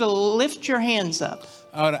 want you to lift your hands up.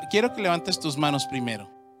 Ahora, quiero que levantes tus manos primero.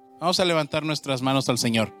 Vamos a levantar nuestras manos al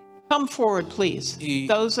Señor. Come forward, please. Y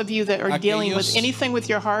Those of you that are dealing with aquellos anything with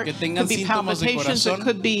your heart, Que it tengan could be síntomas de palpitations, it corazón,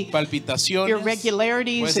 could be palpitaciones,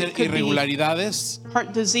 irregularities, puede ser it could be irregularidades,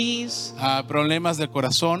 heart disease. problemas del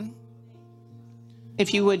corazón.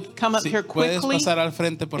 If you would come up Sí, here puedes quickly, pasar al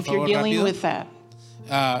frente, por if you're favor, dealing rápido. with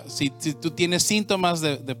that. Si tú tienes síntomas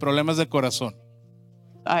de problemas del corazón,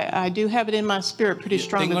 I do have it in my spirit pretty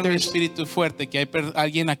strong tengo that en mi there's espíritu fuerte que hay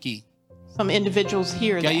alguien aquí, some individuals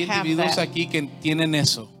here que that hay have individuos that. aquí que tienen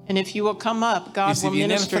eso. And if you will come up, Y God si will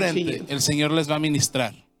viene al minister to frente, you. el Señor les va a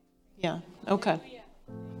ministrar. Yeah, okay.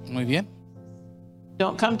 Muy bien.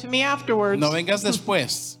 Don't come to me afterwards. No vengas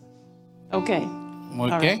después. Okay.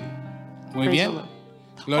 Muy All bien. right. Muy Praise bien. the Lord.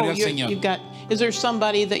 Gloria al you've Señor. got, is there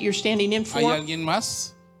somebody that you're standing in ¿Hay for? alguien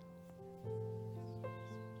más?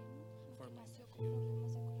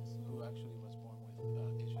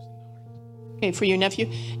 Okay, for your nephew.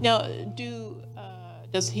 Now,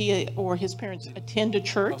 does he or his parents attend a ¿O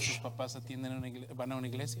sus church papás atienden van a una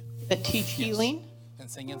iglesia? that teach healing?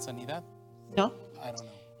 ¿Enseñan sanidad? No? I don't know.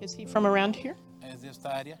 Is he from around here? ¿Es de esta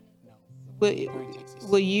área? No.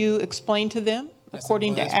 Will you explain to them,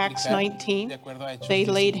 according to puedo Acts explicar, 19, de acuerdo a Hechos they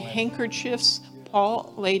laid 19. handkerchiefs,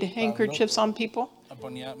 Paul laid handkerchiefs on people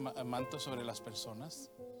ponía mantos sobre las personas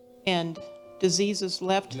and diseases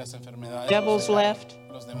left, y las enfermedades devils left,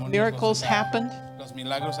 los demonios miracles los dejaban, happened. los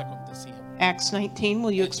milagros acontecían. Acts 19,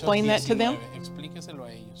 will you Hechos explain that to them? 19, explíqueselo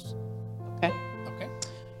a ellos. Okay. ¿Ok?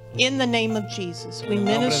 In the name of Jesus, we En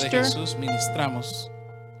el nombre de minister Jesús ministramos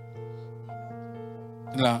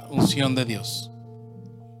la unción de Dios.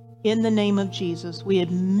 in the name of Jesus. We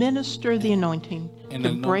administer the anointing En to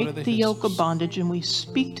el nombre break de the yoke of Jesús. bondage, and we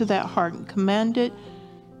speak to that heart and command it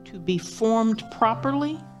to be formed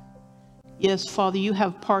properly. Yes, Father, you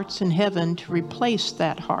have parts in heaven to replace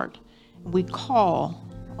that heart. We call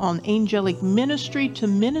on angelic ministry to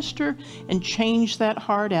minister and change that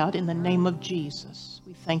heart out in the name of Jesus.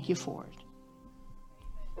 We thank you for it.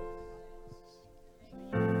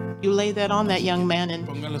 You lay that on that young man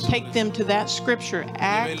and take them to that scripture,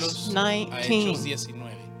 Acts Llévelos a Hechos 19.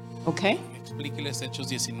 19. Okay? Explíqueles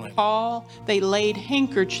Hechos 19. Paul, they laid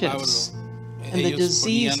handkerchiefs Pablo, and the ellos ponían,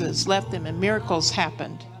 diseases left them and miracles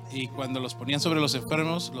happened. y cuando los ponían sobre los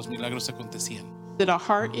enfermos, los milagros acontecían. Is it a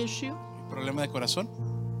heart issue? ¿Problema de corazón?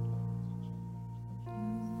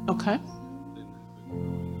 Okay.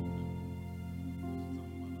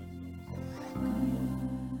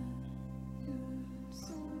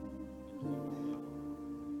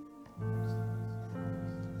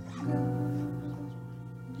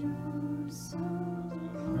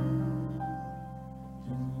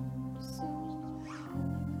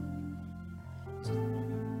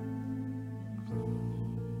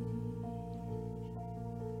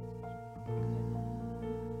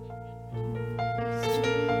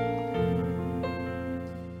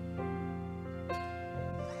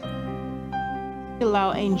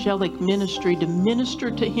 Allow angelic ministry to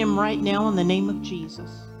minister to him right now in the name of Jesus.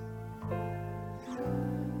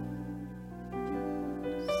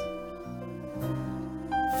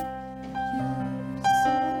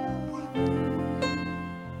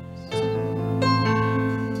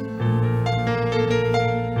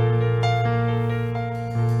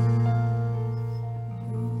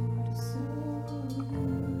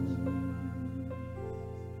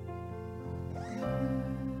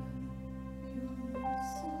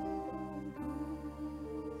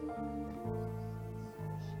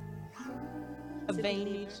 A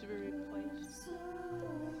vein needs to be replaced.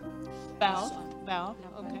 Valve.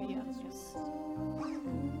 Okay, yeah.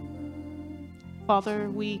 Father,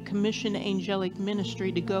 we commission angelic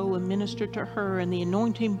ministry to go and minister to her, and the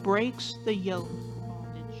anointing breaks the yoke of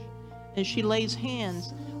bondage. As she lays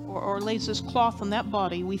hands or lays this cloth on that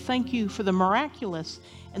body, we thank you for the miraculous,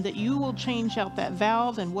 and that you will change out that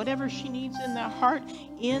valve and whatever she needs in that heart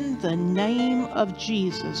in the name of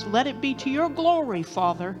Jesus. Let it be to your glory,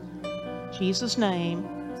 Father. In Jesus' name.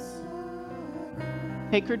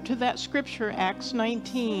 Take her to that scripture, Acts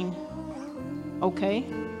 19. Okay,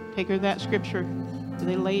 take her to that scripture.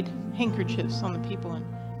 They laid handkerchiefs on the people and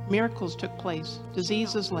miracles took place.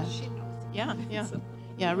 Diseases left. Yeah.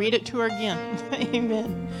 Yeah, read it to her again.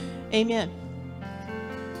 Amen. Amen.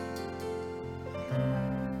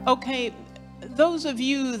 Okay, those of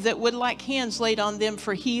you that would like hands laid on them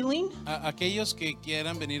for healing, Aquellos que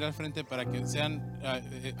quieran venir al frente para que sean,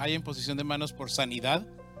 haya imposición de manos por sanidad,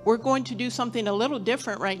 we're going to do something a little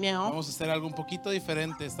different right now. vamos a hacer algo un poquito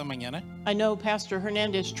diferente esta mañana. I know Pastor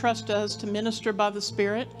Hernandez trusts us to minister by the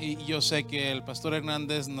Spirit. Y yo sé que el pastor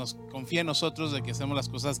Hernández nos confía en nosotros de que hacemos las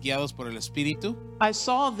cosas guiados por el Espíritu. I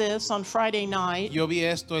saw this on Friday night, Yo vi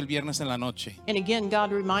esto el viernes en la noche. and again,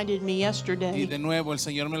 God reminded me Y yesterday. de nuevo el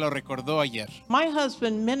Señor me lo recordó ayer. My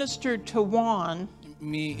husband ministered to Juan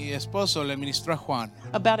Mi esposo le ministró a Juan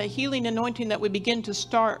about a healing anointing that would begin to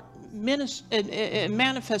start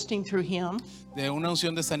manifesting through him. de una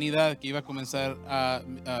unción de sanidad que iba a comenzar a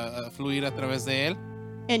fluir a través de él.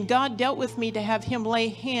 And God dealt with me to have him lay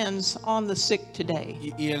hands on the sick today.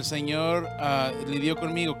 Y el Señor lidió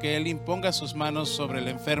conmigo que Él imponga sus manos sobre el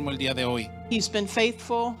enfermo el día de hoy. He's been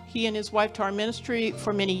faithful, he and his wife, to our ministry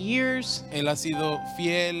for many years. Él ha sido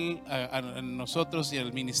fiel a nosotros y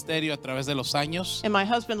al ministerio a través de los años. And my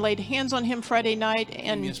husband laid hands on him Friday night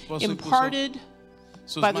and mi esposo imparted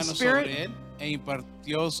Sus by the manos Spirit. sobre Él e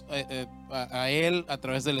impartió a Él a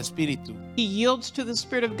través del Espíritu. He yields to the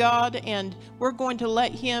Spirit of God, and we're going to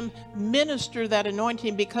let him minister that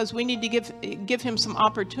anointing because we need to give him some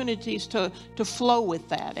opportunities to flow with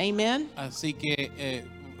that. Amen? Así que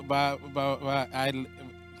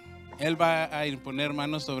Él va a imponer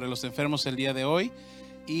manos sobre los enfermos el día de hoy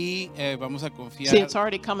y vamos a confiar. See, it's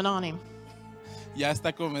already coming on him. Ya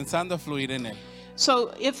está comenzando a fluir en Él.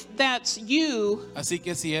 So if that's you, Así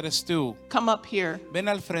que si eres tú, come up here. ven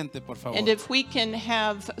al frente, por favor. And if we can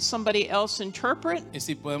have somebody else interpret, Y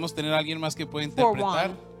si podemos tener a alguien más que pueda For interpretar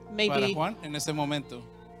Juan, maybe- para Juan en ese momento.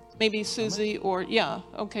 maybe Susie or, yeah,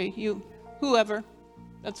 okay, you, whoever,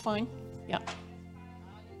 that's fine, yeah.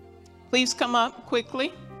 Please come up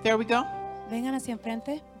quickly. There we go. Vengan hacia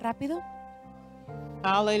enfrente, rápido.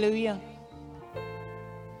 Hallelujah.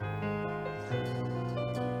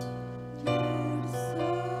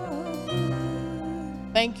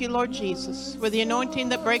 Thank you, Lord Jesus, for the anointing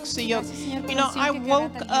that breaks the yoke. Gracias, Señor, por You la know, unción I que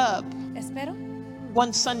woke quebranta el up yugo. Espero.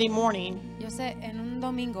 one Sunday morning Yo sé, en un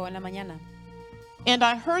domingo en la mañana. and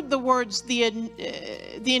I heard the words, the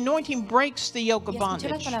anointing breaks the yoke of Y escuché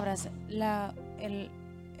las bondage. palabras. La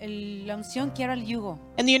unción quiebra el yugo.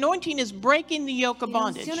 And the anointing is breaking the yoke of Y la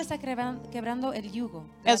bondage. unción está quebrando el yugo.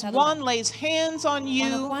 de la As atadura. Juan lays hands on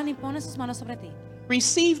Cuando you, Juan impone sus manos sobre ti,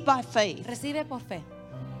 receive by faith. recibe por fe.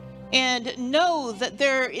 And know that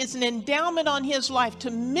there is an endowment on his life to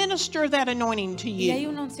minister that anointing to Y hay you.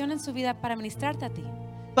 una unción en su vida para ministrarte a ti.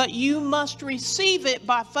 But you must receive it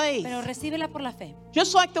by faith. Pero recíbela por la fe.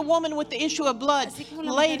 Just like the woman with the issue of blood Así como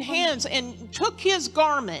la laid mujer con- hands and took his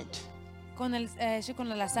garment. Con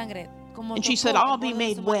la sangre. Como And she tocó said, el I'll be borde de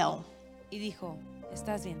made su manto, well. Y dijo,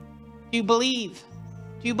 estás bien. Do you believe?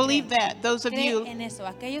 Do you believe Creo. that? Those of Cree you, en eso.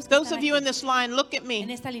 Aquellos que those están of you aquí, in this line, look at en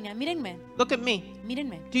me. esta línea, mírenme, Look at me.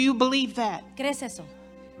 mírenme. Do you believe that? ¿Crees eso?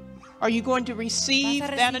 Are you going to ¿Vas receive a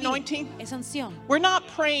that recibir anointing? esa unción? We're not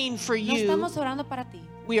praying for No you. estamos orando para ti.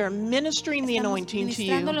 We are ministering the Estamos anointing to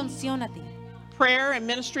ministrando la you. unción a ti. Prayer and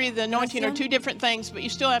ministry of the anointing are Oración. two different things, but you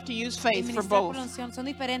still have to use Y faith for ministrar por both. la unción son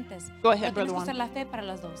diferentes. Go ahead, Pero tienes Brother que usar la fe para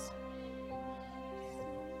las dos.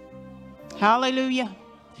 Hallelujah.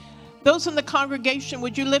 Those in the congregation,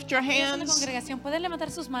 would you lift your Todos en la hands congregación pueden levantar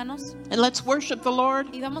sus manos and let's worship the Lord?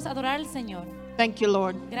 y vamos a adorar al Señor. Thank you,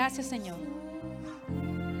 Lord. Gracias, Señor.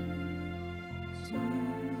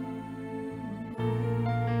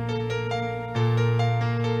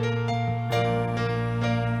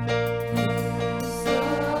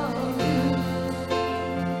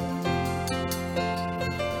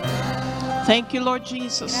 Thank you, Lord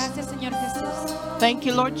Jesus. Gracias, Señor Jesús. Thank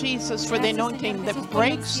you, Lord Jesus, for the Gracias, Señor anointing that Jesús, por la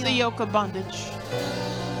breaks the unción. yoke of bondage.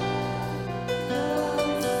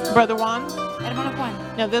 Brother Juan, Hermano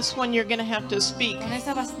Juan, now this one you're going to have to speak, con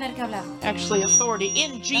esta vas a tener que hablar. actually, authority.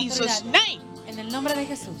 In Jesus' autoridad. name, En el nombre de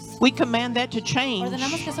Jesús. we command that to change.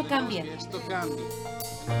 Ordenamos que eso cambie. Esto cambie.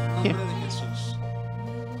 En nombre de Jesús.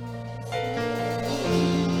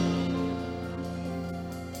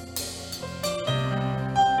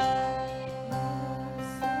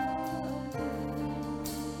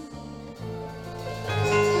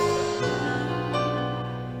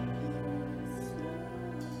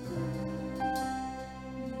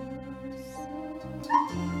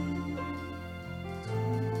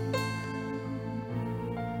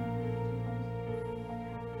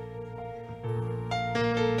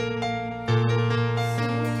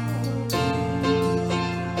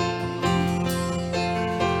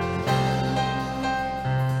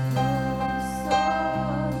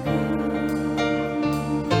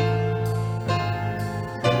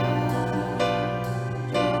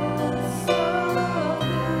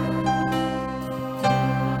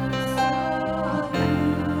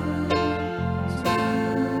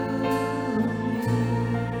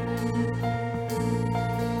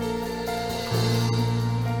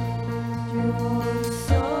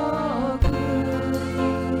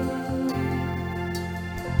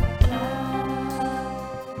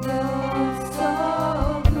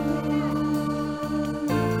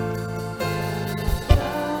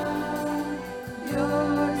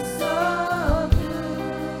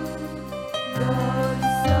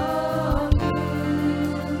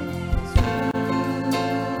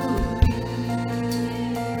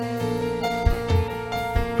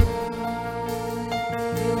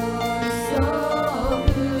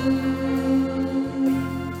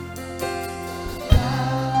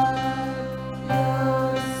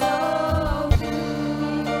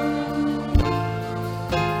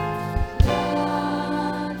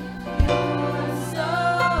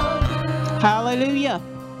 Hallelujah.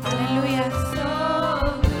 Aleluya.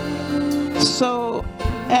 So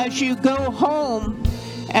as you go home,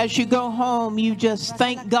 you just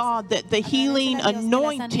thank God that the healing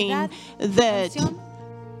anointing that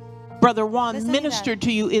Brother Juan ministered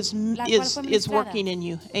to you is working in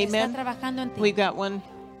you. Está Amen. trabajando en ti. We got one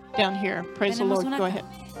down here. Praise the Tenemos Lord. una Go acá. ahead.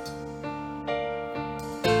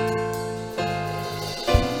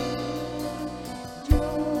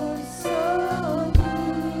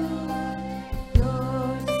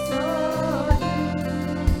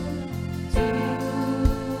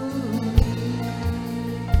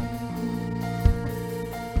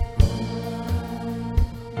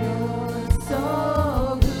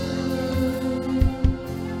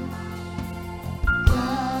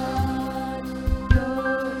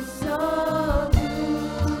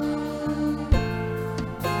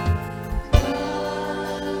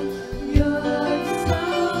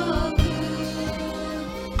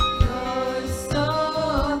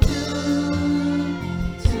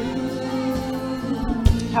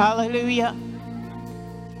 Hallelujah.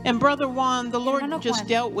 And Brother Juan, the Hermano Lord just Juan,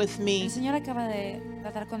 dealt with me El Señor acaba de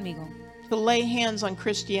tratar conmigo to lay hands on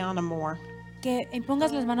Christiana more. que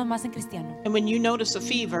impongas las manos más en Cristiano. And when you notice a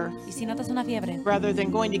fever, Y si notas una fiebre, rather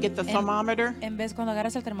than going to get the thermometer, en vez cuando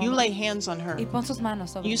agarras el you lay termómetro hands on her. y pon sus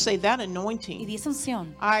manos sobre You ella, say, that y anointing, dice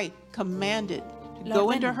unción, I command it to Lo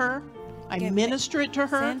go into ordeno her. I que minister it to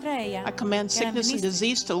se her. entre a ella, I command que la sickness and ministre.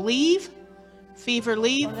 disease to leave, fever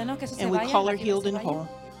leave, Ordeno que eso se and we vaya, call la her fiebre healed se and vaya. whole.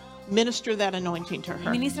 Minister that anointing to Y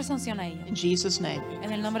her. ministra esa unción a ella. In Jesus' name.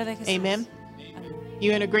 En el nombre de Jesús. Amen. Amén.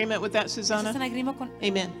 You in agreement with that, ¿Estás en Susanna?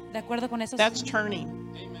 Amen. de acuerdo con eso? That's turning.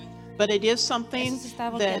 But it is something Eso se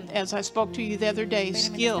está that, volteando. as I spoke to you the other day, Pero mientras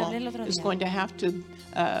te skill hablé el otro is día, going to have to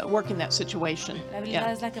work in that situation. La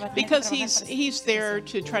habilidad es la que va a tener que Because trabajar he's para esa he's there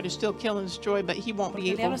situación. to try to still kill and destroy, but he won't Porque be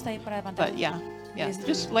el diablo able. está ahí para levantar. But yeah, y destruir.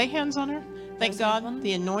 just lay hands on her. Thank Pero si God pon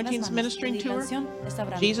the las anointing's manos, ministering y to la her. unción está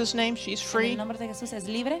obrando. Jesus' name, she's En el free. nombre de Jesús es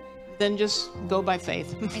libre Then just go by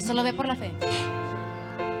faith. y solo ve por la fe.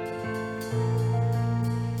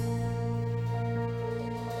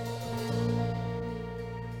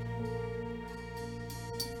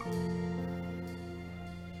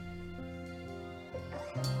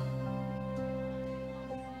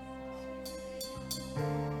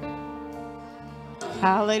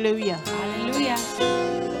 Hallelujah. Aleluya.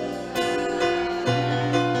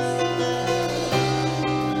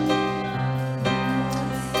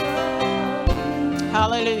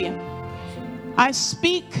 Hallelujah. I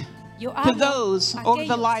speak Yo to hablo those a over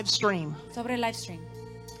the aquellos live stream. sobre el live stream.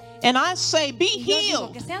 And I say, be Y yo digo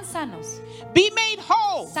healed, que sean sanos, be made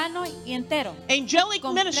whole. sano y entero. Angelic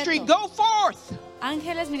Completo. ministry, go forth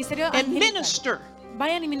Ángeles, ministerio and angelical. minister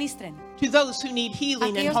Vayan y ministren. to those who need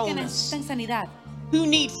healing and Aquellos que wholeness, necesitan sanidad, who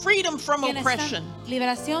need freedom from que oppression. necesitan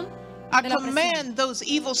liberación I de la opresión. command those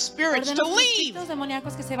evil spirits Ordeno to a los leave espíritus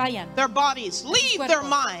demoníacos que se vayan. their bodies, de sus leave their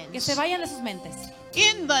cuerpos, que se minds. vayan de sus mentes.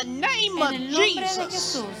 In the name En of el nombre de Jesus,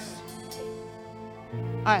 Jesús,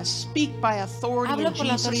 I speak by authority hablo in por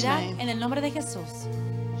la Jesus' autoridad name. en el nombre de Jesús.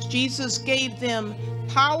 Jesus gave them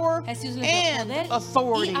power Jesús les dio and poder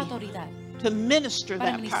authority y autoridad to minister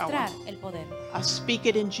para that power. ministrar el poder. I speak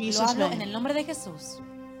it in Lo Jesus' hablo en name. el nombre de Jesús.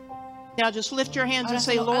 Now just lift your hands Ahora and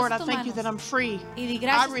say, solo Lord, I alza tus thank you manos that I'm free. Y di I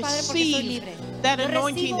gracias, Padre, porque soy receive libre. that Yo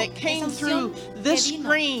anointing recibo that came esa through unción this que vino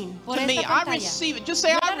screen por to esta me. I pantalla. receive it. Just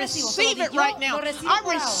say, Yo I la recibo. receive Solo it di, yo right now. lo recibo I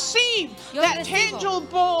por ahora. receive Yo that recibo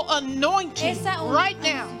tangible anointing Esa right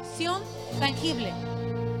now. unción tangible.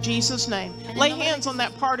 Jesus' name. En el Lay nombre de hands on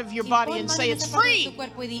that Jesús. part of your Y body pon and manos say, en it's esa parte de free. tu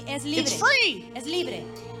cuerpo y di, es libre. It's free. Es libre.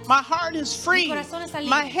 My heart is free. corazón está libre.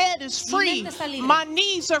 My head is Mi free. mente está libre. My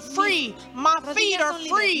knees are free. My rodillas feet are son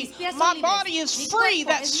libres. free. Mis pies son My libres. body is Mi free. cuerpo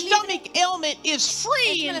That es libre. stomach ailment is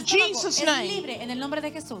free El in estómago Jesus' es name. libre en el nombre de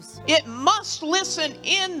Jesús. It must listen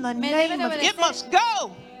in the Me debe name de of, it obedecer. must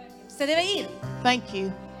go. Se debe ir. Thank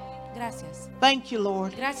you. Gracias. Thank you,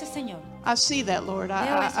 Lord. Gracias, Señor. I see that, Lord. Veo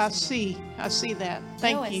eso, I Señor. see that.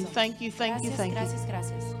 Veo Thank you, eso. thank you, thank you, Gracias, thank you. gracias,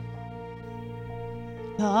 gracias.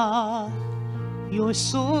 God, you're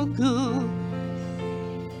so good.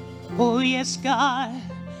 Oh, yes, God,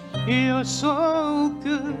 you're so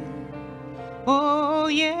good. Oh,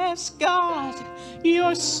 yes, God,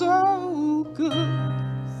 you're so good.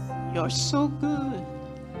 You're so good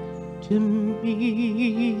to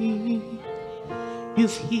me.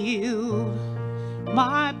 You've healed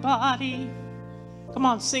my body. Come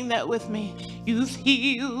on, sing that with me. You've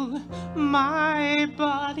healed my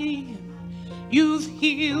body. You've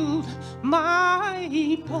healed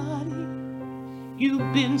my body.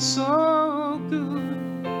 You've been so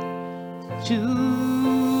good to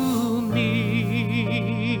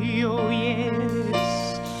me. Oh,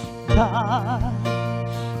 yes, God,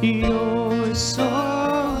 you're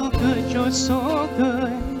so good. You're so good.